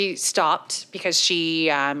some point she stopped because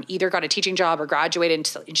she either got a teaching job or graduated,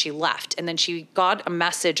 and she left. And then she got a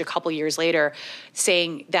message a couple years later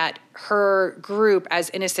saying that her group, as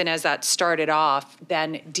innocent as that started off,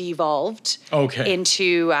 then devolved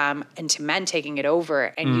into men taking it over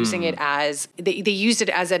and using it as they used it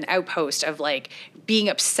as an outpost of like being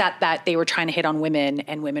upset that they were trying to hit on women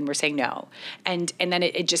and women were saying no. And then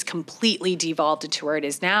it just completely devolved into where it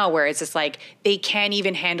is now, where it's just like they can't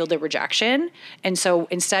even handle the rejection. And so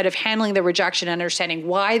instead of handling the rejection and understanding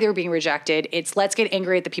why they're being rejected, it's let's get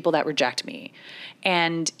angry at the people that reject me.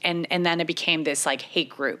 And then it became this like hate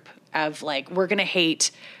group of like, we're going to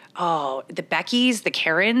hate the Beckys, the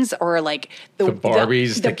Karens, or like the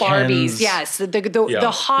Barbies, the Barbies, Kens. yes,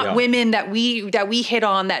 the hot women that we hit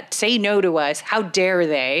on that say no to us. How dare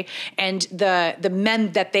they? And the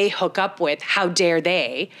men that they hook up with, how dare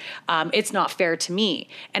they? It's not fair to me.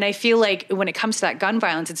 And I feel like when it comes to that gun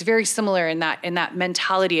violence, it's very similar in that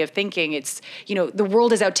mentality of thinking. It's, the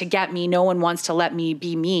world is out to get me. No one wants to let me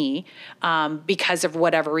be me because of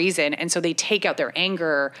whatever reason, and so they take out their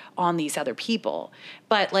anger on these other people.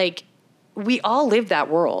 But like, we all live that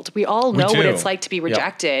world. We all know what it's like to be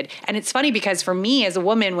rejected. Yep. And it's funny because for me as a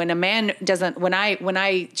woman, when a man doesn't, when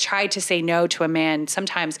I try to say no to a man,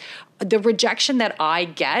 sometimes the rejection that I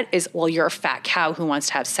get is, well, you're a fat cow who wants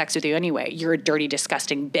to have sex with you anyway. You're a dirty,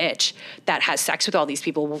 disgusting bitch that has sex with all these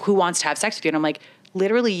people. Who wants to have sex with you? And I'm like,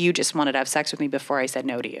 literally, you just wanted to have sex with me before I said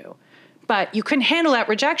no to you. But you couldn't handle that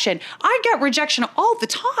rejection. I get rejection all the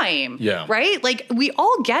time, right? Like, we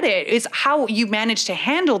all get it. It's how you manage to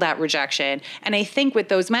handle that rejection. And I think with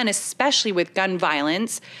those men, especially with gun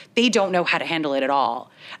violence, they don't know how to handle it at all.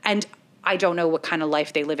 And I don't know what kind of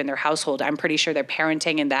life they live in their household. I'm pretty sure their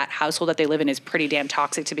parenting in that household that they live in is pretty damn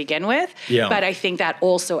toxic to begin with. Yeah. But I think that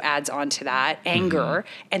also adds on to that anger,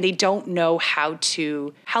 and they don't know how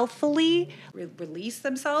to healthily release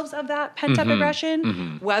themselves of that pent-up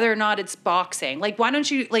aggression, whether or not it's boxing. Like, why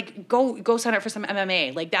don't you like go sign up for some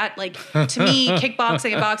MMA? Like that, like to me,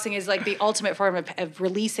 kickboxing and boxing is like the ultimate form of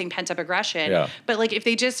releasing pent-up aggression. Yeah. But like if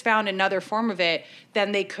they just found another form of it,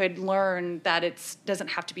 then they could learn that it doesn't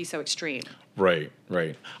have to be so extreme. Right.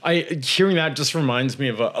 Hearing that just reminds me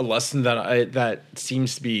of a lesson that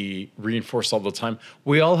seems to be reinforced all the time.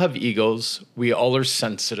 We all have egos. We all are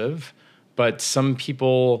sensitive, but some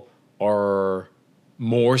people are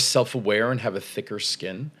more self-aware and have a thicker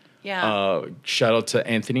skin. Yeah. Shout out to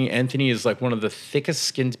Anthony. Anthony is like one of the thickest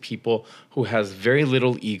skinned people who has very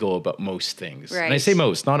little ego about most things. Right. And I say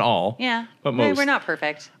most, not all. Yeah. But most. We're not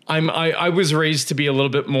perfect. I was raised to be a little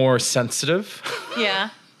bit more sensitive. Yeah.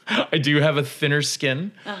 I do have a thinner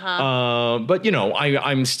skin, but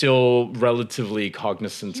I'm still relatively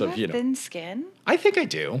cognizant of thin skin. I think I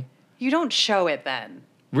do. You don't show it then.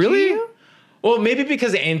 Really? Do you? Well, maybe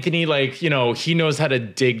because Anthony, he knows how to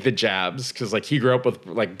dig the jabs because, he grew up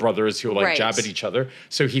with, brothers who, jab at each other.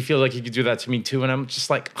 So he feels like he could do that to me, too. And I'm just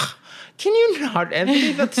like, can you not,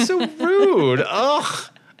 Anthony? That's so rude. Ugh.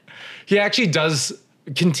 He actually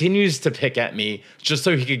continues to pick at me just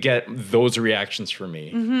so he could get those reactions from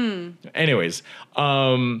me. Mm-hmm. Anyways,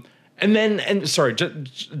 sorry,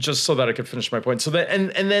 just so that I could finish my point. So that,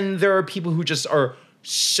 and then there are people who just are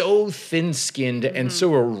so thin-skinned and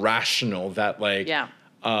so irrational that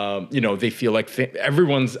they feel like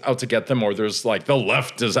everyone's out to get them, or there's the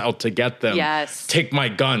left is out to get them. Yes. Take my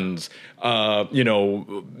guns.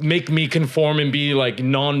 Make me conform and be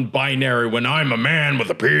non-binary when I'm a man with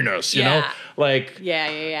a penis. You know, Black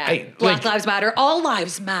lives matter. All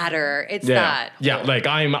lives matter. It's that. Yeah,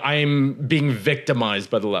 I'm being victimized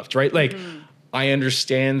by the left, right? I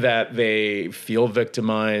understand that they feel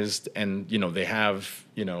victimized and, they have,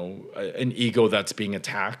 an ego that's being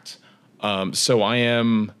attacked. So I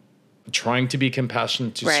am trying to be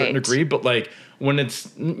compassionate to a certain degree, but when it's,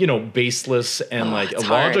 baseless and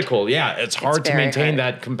illogical, it's hard to maintain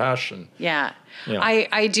that compassion. Yeah.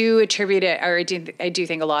 I do attribute it, or I do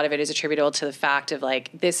think a lot of it is attributable to the fact of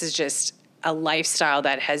this is just a lifestyle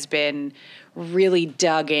that has been really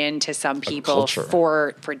dug into some people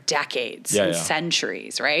for decades and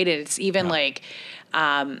centuries, right? And it's even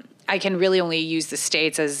I can really only use the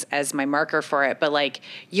States as my marker for it, but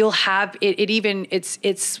you'll have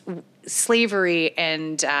it's slavery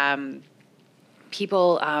and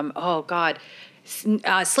people,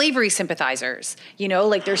 slavery sympathizers,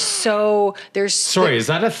 there's Sorry, is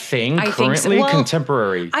that a thing currently? Well,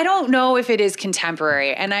 contemporary? I don't know if it is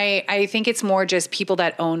contemporary. And I think it's more just people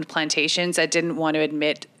that owned plantations that didn't want to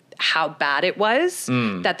admit how bad it was,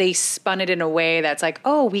 that they spun it in a way that's like,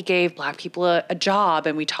 oh, we gave Black people a job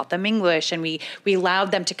and we taught them English and we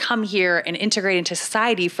allowed them to come here and integrate into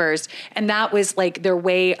society first. And that was like their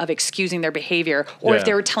way of excusing their behavior. Or if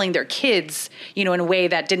they were telling their kids, in a way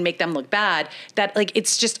that didn't make them look bad, that like,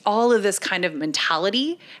 it's just all of this kind of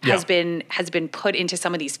mentality has been put into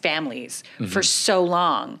some of these families for so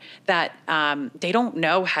long that they don't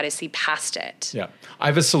know how to see past it. Yeah. I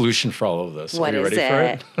have a solution for all of this. What Are you is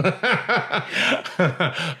ready for it?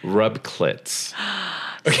 Rub clits.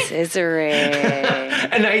 Scissoring.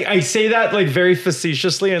 And I say that like very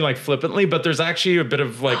facetiously and like flippantly, but there's actually a bit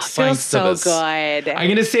of like science to this. So good. I'm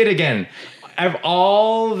going to say it again.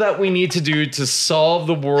 All that we need to do to solve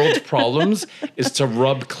the world's problems is to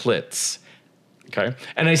rub clits. Okay.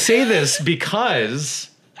 And I say this because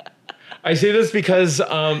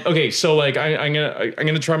okay, so like I'm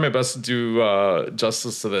gonna try my best to do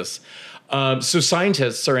justice to this. So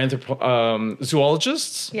scientists or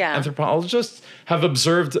zoologists, anthropologists have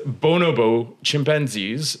observed bonobo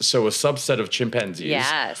chimpanzees, so a subset of chimpanzees,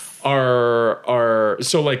 are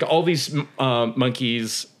so like all these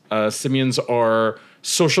monkeys, simians are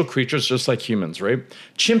social creatures just like humans, right?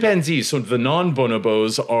 Chimpanzees, so the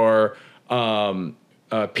non-bonobos are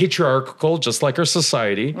patriarchal, just like our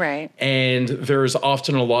society. Right. And there's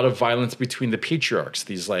often a lot of violence between the patriarchs,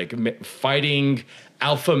 these like fighting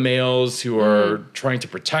alpha males who are trying to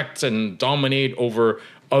protect and dominate over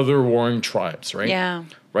other warring tribes, right? Yeah.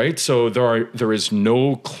 Right? So there is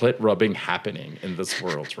no clit rubbing happening in this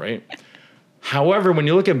world, right? However, when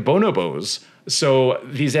you look at bonobos, so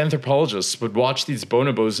these anthropologists would watch these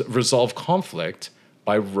bonobos resolve conflict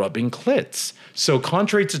by rubbing clits. So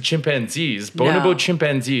contrary to chimpanzees, bonobo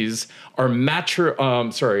chimpanzees are matriarchal.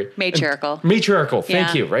 Matriarchal,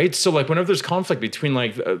 thank you, right? So like whenever there's conflict between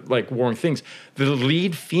like warring things, the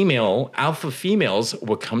lead female, alpha females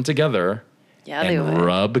would come together and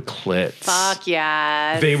rub clits. Fuck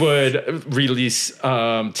yeah. They would release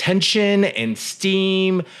tension and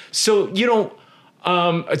steam. So,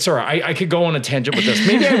 sorry, I could go on a tangent with this.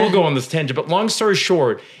 Maybe I will go on this tangent, but long story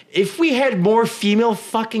short, if we had more female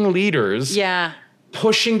fucking leaders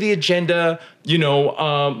pushing the agenda,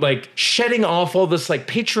 like shedding off all this like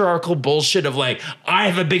patriarchal bullshit of like, I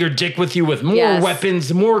have a bigger dick with you with more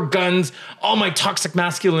weapons, more guns, all my toxic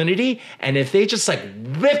masculinity. And if they just like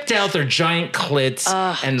whipped out their giant clits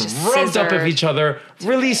and rubbed up of each other,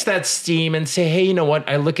 release that steam and say, hey, you know what?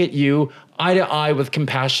 I look at you eye to eye with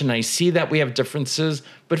compassion. I see that we have differences,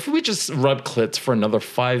 but if we just rub clits for another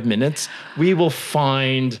 5 minutes, we will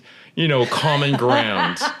find, common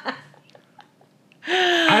ground.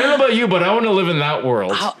 I don't know about you, but I want to live in that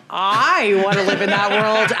world. I want to live in that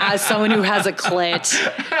world as someone who has a clit.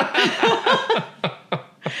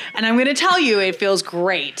 And I'm going to tell you, it feels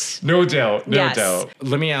great. No doubt.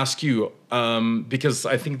 Let me ask you, because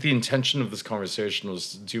I think the intention of this conversation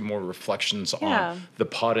was to do more reflections on the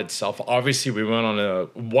pod itself. Obviously, we went on a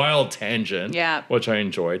wild tangent, which I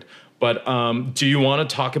enjoyed. But do you want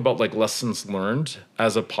to talk about like lessons learned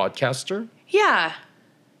as a podcaster? Yeah,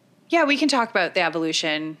 we can talk about the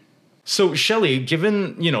evolution. So, Shelley,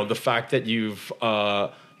 given the fact that you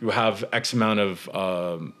have X amount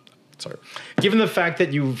of given the fact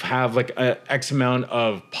that you have like a X amount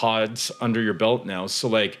of pods under your belt now, so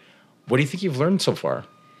like, what do you think you've learned so far?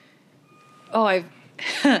 Oh,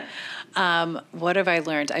 what have I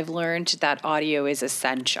learned? I've learned that audio is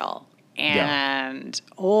essential. And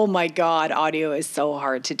oh my God, audio is so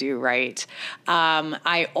hard to do right.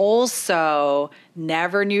 I also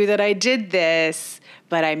never knew that I did this,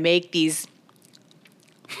 but I make these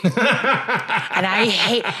and I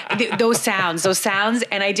hate those sounds,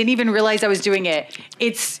 and I didn't even realize I was doing it.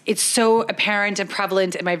 It's so apparent and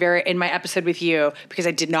prevalent in my episode with you because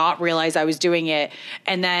I did not realize I was doing it.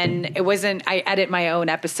 And then it wasn't, I edit my own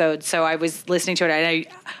episode, so I was listening to it, and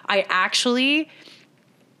I actually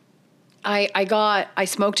I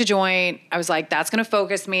smoked a joint. I was like, that's going to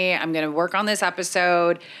focus me. I'm going to work on this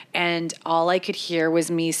episode. And all I could hear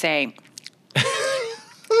was me saying,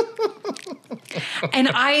 and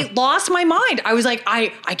I lost my mind. I was like, I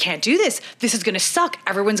can't do this. This is going to suck.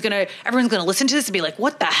 Everyone's going to listen to this and be like,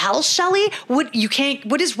 what the hell, Shelley? What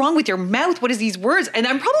is wrong with your mouth? What is these words? And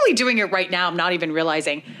I'm probably doing it right now. I'm not even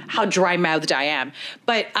realizing how dry-mouthed I am.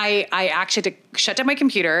 But I actually had to shut down my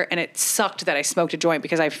computer, and it sucked that I smoked a joint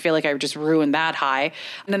because I feel like I just ruined that high.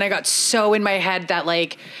 And then I got so in my head that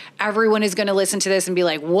like everyone is going to listen to this and be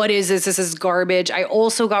like, what is this? This is garbage. I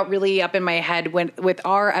also got really up in my head with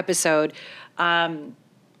our episode. Now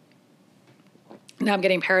I'm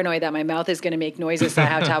getting paranoid that my mouth is going to make noises, so I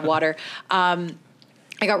have to have water.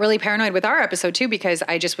 I got really paranoid with our episode too, because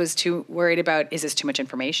I just was too worried about, is this too much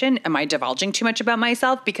information? Am I divulging too much about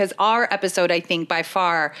myself? Because our episode, I think by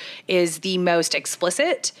far is the most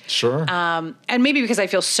explicit. Sure. And maybe because I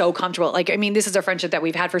feel so comfortable. Like, I mean, this is a friendship that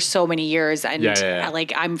we've had for so many years, and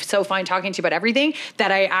like, I'm so fine talking to you about everything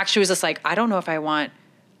that I actually was just like, I don't know if I want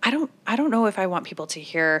people to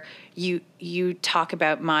hear you talk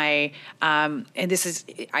about my, and this is,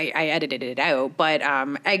 I edited it out, but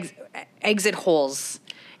exit holes.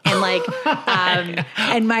 And like,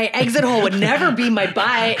 and my exit hole would never be my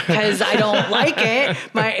butt because I don't like it.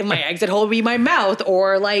 My exit hole would be my mouth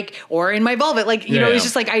or in my vulva. Like, you know, it's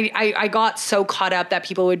just like, I got so caught up that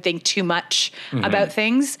people would think too much about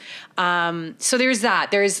things. So there's that.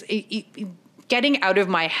 There's getting out of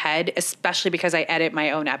my head, especially because I edit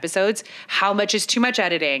my own episodes. How much is too much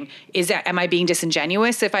editing? Am I being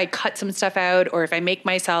disingenuous if I cut some stuff out, or if I make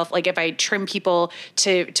myself, like if I trim people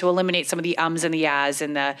to eliminate some of the ums and the ahs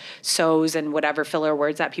and the so's and whatever filler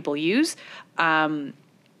words that people use?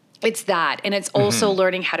 It's that. And it's also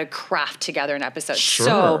learning how to craft together an episode.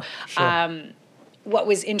 Sure. What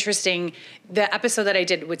was interesting, the episode that I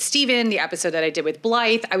did with Steven, the episode that I did with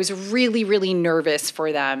Blythe, I was really, really nervous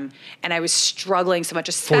for them. And I was struggling so much,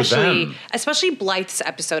 especially Blythe's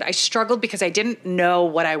episode. I struggled because I didn't know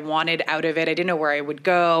what I wanted out of it. I didn't know where I would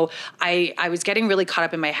go. I was getting really caught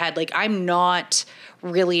up in my head. Like, I'm not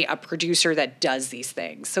really a producer that does these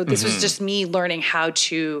things. So this was just me learning how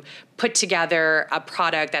to put together a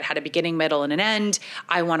product that had a beginning, middle, and an end.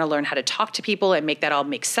 I want to learn how to talk to people and make that all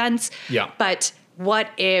make sense. Yeah. But what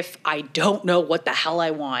if I don't know what the hell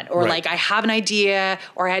I want? Or like I have an idea,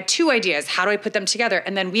 or I had two ideas. How do I put them together?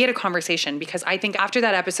 And then we had a conversation, because I think after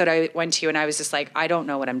that episode I went to you and I was just like, I don't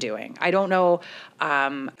know what I'm doing. I don't know.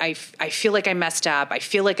 I feel like I messed up. I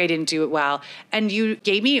feel like I didn't do it well. And you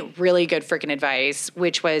gave me really good freaking advice,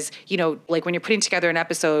 which was, you know, like when you're putting together an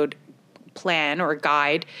episode plan or a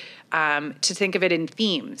guide, to think of it in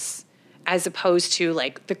themes, as opposed to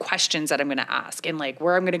like the questions that I'm going to ask and like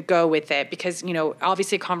where I'm going to go with it. Because, you know,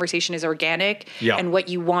 obviously a conversation is organic, and what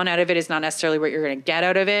you want out of it is not necessarily what you're going to get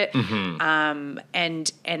out of it.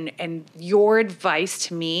 And your advice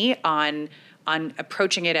to me on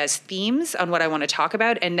approaching it as themes on what I want to talk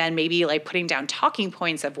about, and then maybe like putting down talking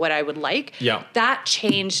points of what I would like, that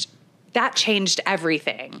changed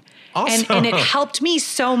everything. Awesome. And it helped me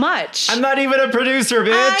so much. I'm not even a producer,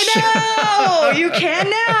 bitch. I know. You can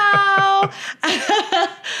now.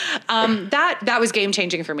 That was game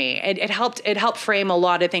changing for me. It helped frame a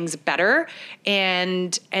lot of things better.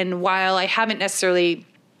 And while I haven't necessarily,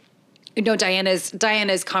 you know,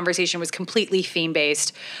 Diana's conversation was completely theme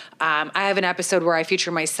based. I have an episode where I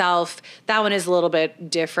feature myself. That one is a little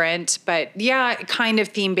bit different, but yeah, kind of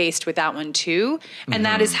theme based with that one too. And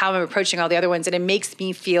that is how I'm approaching all the other ones. And it makes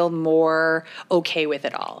me feel more okay with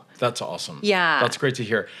it all. That's awesome. Yeah. That's great to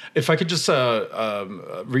hear. If I could just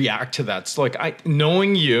react to that. So like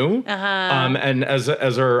knowing you, and as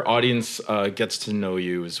our audience gets to know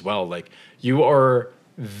you as well, like you are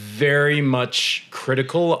very much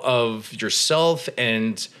critical of yourself,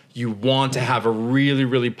 and you want to have a really,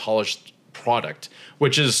 really polished product,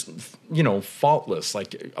 which is, you know, faultless.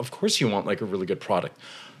 Like, of course you want like a really good product.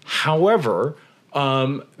 However,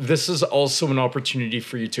 this is also an opportunity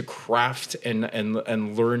for you to craft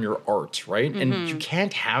and learn your art, right? And you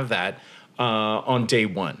can't have that on day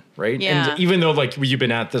one, right? Yeah. And even though like you've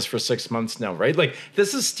been at this for 6 months now, right? Like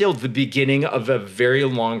this is still the beginning of a very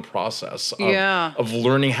long process of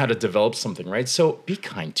learning how to develop something, right? So be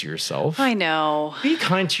kind to yourself. I know. Be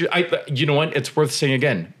kind to you know what? It's worth saying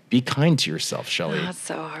again. Be kind to yourself, Shelley. That's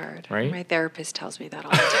so hard. Right? My therapist tells me that all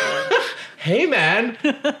the time. Hey, man.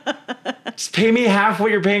 Just pay me half what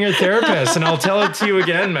you're paying your therapist, and I'll tell it to you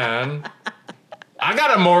again, man. I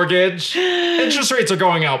got a mortgage. Interest rates are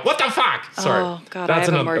going up. What the fuck? Sorry. Oh, God, I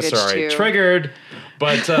have a mortgage too. Triggered.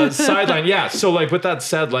 But sideline, yeah. So like with that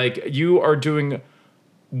said, like you are doing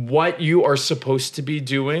what you are supposed to be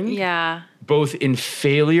doing. Yeah. Both in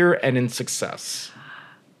failure and in success.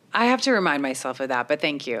 I have to remind myself of that, but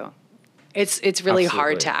thank you. It's really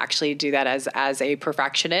hard to actually do that as a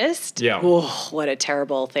perfectionist. Yeah. Oh, what a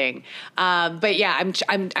terrible thing. But yeah,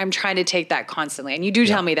 I'm trying to take that constantly, and you do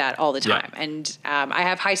tell me that all the time. Yeah. And I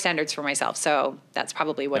have high standards for myself, so that's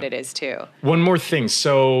probably what it is too. One more thing.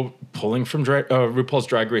 So pulling from RuPaul's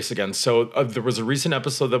Drag Race again. So there was a recent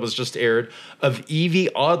episode that was just aired of Evie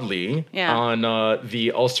Oddly on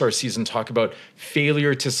the All-Star season talk about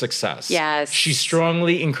failure to success. Yes. She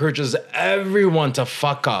strongly encourages everyone to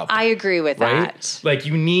fuck up. I agree with that. Like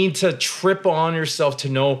you need to trip on yourself to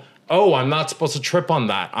know, oh, I'm not supposed to trip on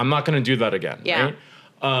that. I'm not going to do that again. Yeah.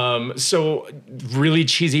 So really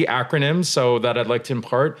cheesy acronym, so that I'd like to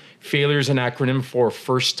impart. Failure is an acronym for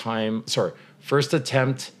first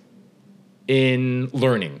attempt in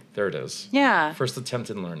learning. There it is. Yeah. First attempt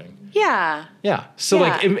in learning. Yeah. Yeah. So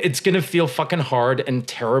like it's going to feel fucking hard and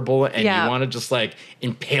terrible, and you want to just like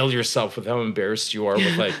impale yourself with how embarrassed you are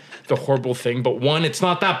with like the horrible thing. But one, it's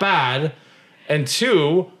not that bad. And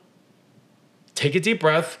two, take a deep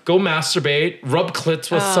breath, go masturbate, rub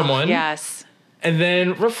clits with someone. Yes. And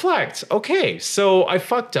then reflect. Okay, so I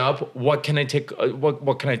fucked up. What can I take?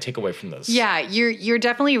 What can I take away from this? Yeah, you're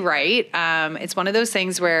definitely right. It's one of those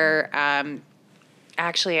things where,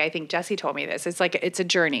 actually, I think Jesse told me this. It's like it's a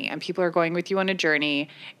journey, and people are going with you on a journey,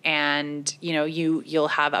 and you'll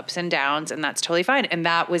have ups and downs, and that's totally fine. And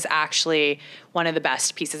that was actually one of the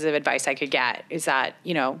best pieces of advice I could get. Is that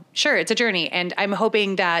sure, it's a journey, and I'm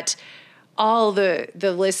hoping that all the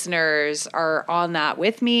listeners are on that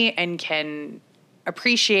with me and can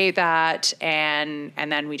appreciate that, and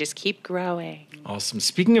then we just keep growing. Awesome.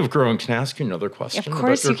 Speaking of growing, can I ask you another question? Of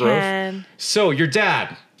course about your you growth? can. So your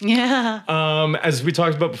dad. Yeah. As we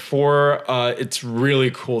talked about before, it's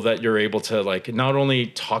really cool that you're able to like not only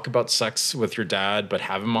talk about sex with your dad, but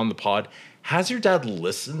have him on the pod. Has your dad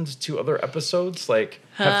listened to other episodes? Like,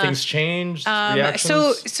 have things changed?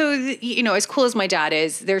 Reactions? So as cool as my dad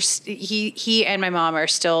is, he and my mom are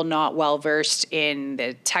still not well versed in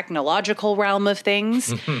the technological realm of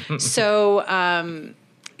things. So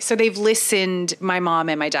they've listened. My mom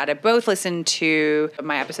and my dad have both listened to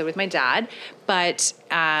my episode with my dad, but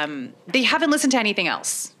they haven't listened to anything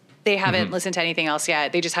else. They haven't listened to anything else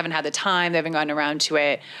yet. They just haven't had the time. They haven't gotten around to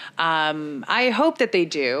it. I hope that they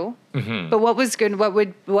do. But what was good?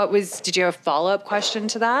 Did you have a follow-up question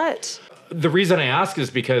to that? The reason I ask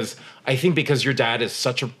is because your dad is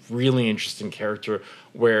such a really interesting character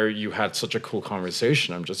where you had such a cool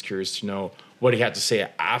conversation. I'm just curious to know what he had to say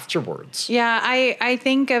afterwards. Yeah, I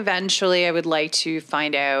think eventually I would like to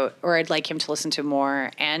find out, or I'd like him to listen to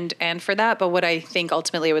more and for that. But what I think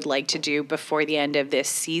ultimately I would like to do before the end of this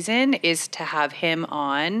season is to have him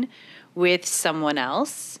on with someone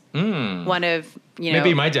else. One of,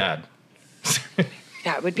 maybe my dad.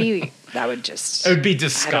 It would be disgusting.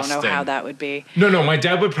 I don't know how that would be. No, my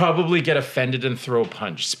dad would probably get offended and throw a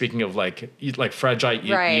punch. Speaking of like fragile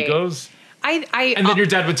egos. And then your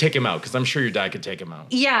dad would take him out, because I'm sure your dad could take him out.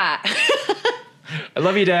 Yeah. I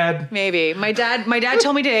love you, Dad. Maybe. My dad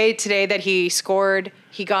told me today that he scored.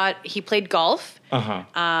 He played golf.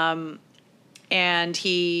 And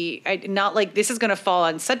this is going to fall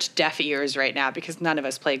on such deaf ears right now because none of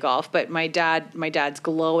us play golf, but my dad's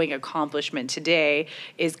glowing accomplishment today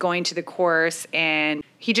is going to the course, and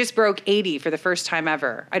he just broke 80 for the first time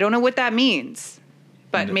ever. I don't know what that means,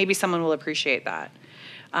 but maybe someone will appreciate that.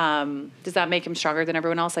 Does that make him stronger than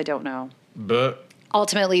everyone else? I don't know. But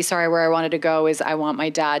ultimately, where I wanted to go is I want my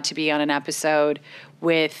dad to be on an episode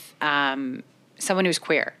with someone who's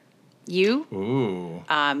queer. You,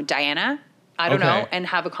 Diana, I don't know, and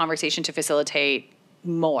have a conversation to facilitate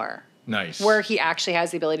more. Nice. Where he actually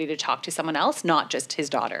has the ability to talk to someone else, not just his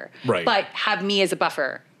daughter. Right. But have me as a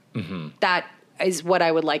buffer. That is what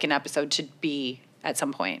I would like an episode to be at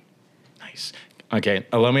some point. Nice. Okay,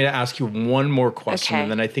 allow me to ask you one more question,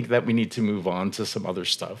 and then I think that we need to move on to some other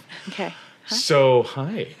stuff. Okay. Huh? So,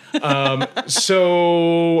 hi.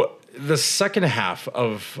 So the second half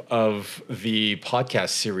of the podcast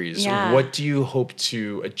series, what do you hope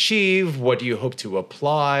to achieve? What do you hope to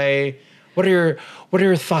apply? What are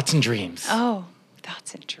your thoughts and dreams? Oh,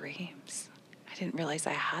 thoughts and dreams. I didn't realize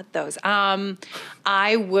I had those. I've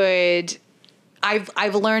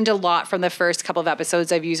learned a lot from the first couple of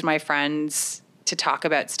episodes. I've used my friends to talk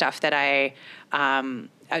about stuff that I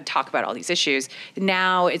talk about all these issues.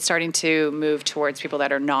 Now it's starting to move towards people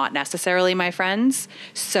that are not necessarily my friends.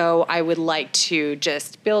 So I would like to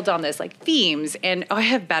just build on this, like themes, and I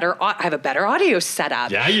have a better audio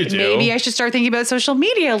setup. Yeah, you do. Maybe I should start thinking about social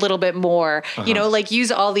media a little bit more. Like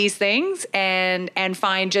use all these things and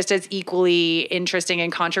find just as equally interesting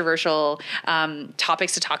and controversial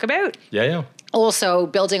topics to talk about. Yeah. Also,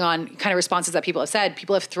 building on kind of responses that people have said,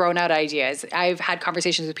 people have thrown out ideas. I've had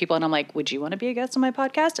conversations with people and I'm like, would you want to be a guest on my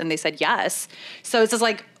podcast? And they said yes. So it's just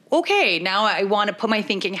like, okay, now I want to put my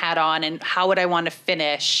thinking hat on, and how would I want to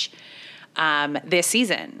finish this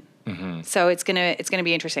season? So it's gonna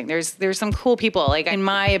be interesting. There's some cool people. Like, in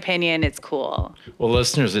my opinion, it's cool. Well,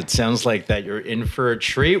 listeners, it sounds like that you're in for a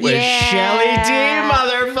treat with Shelly D,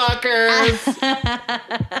 motherfuckers.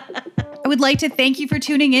 I would like to thank you for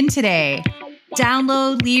tuning in today.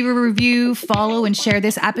 Download, leave a review, follow, and share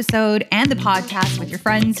this episode and the podcast with your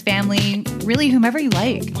friends, family, really whomever you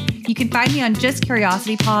like. You can find me on Just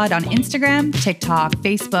Curiosity Pod on Instagram, TikTok,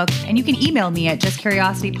 Facebook, and you can email me at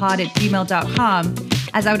justcuriositypod@gmail.com,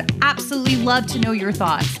 as I would absolutely love to know your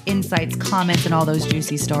thoughts, insights, comments, and all those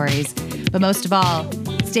juicy stories. But most of all,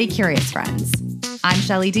 stay curious, friends. I'm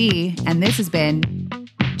Shelly D, and this has been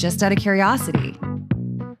Just Out of Curiosity.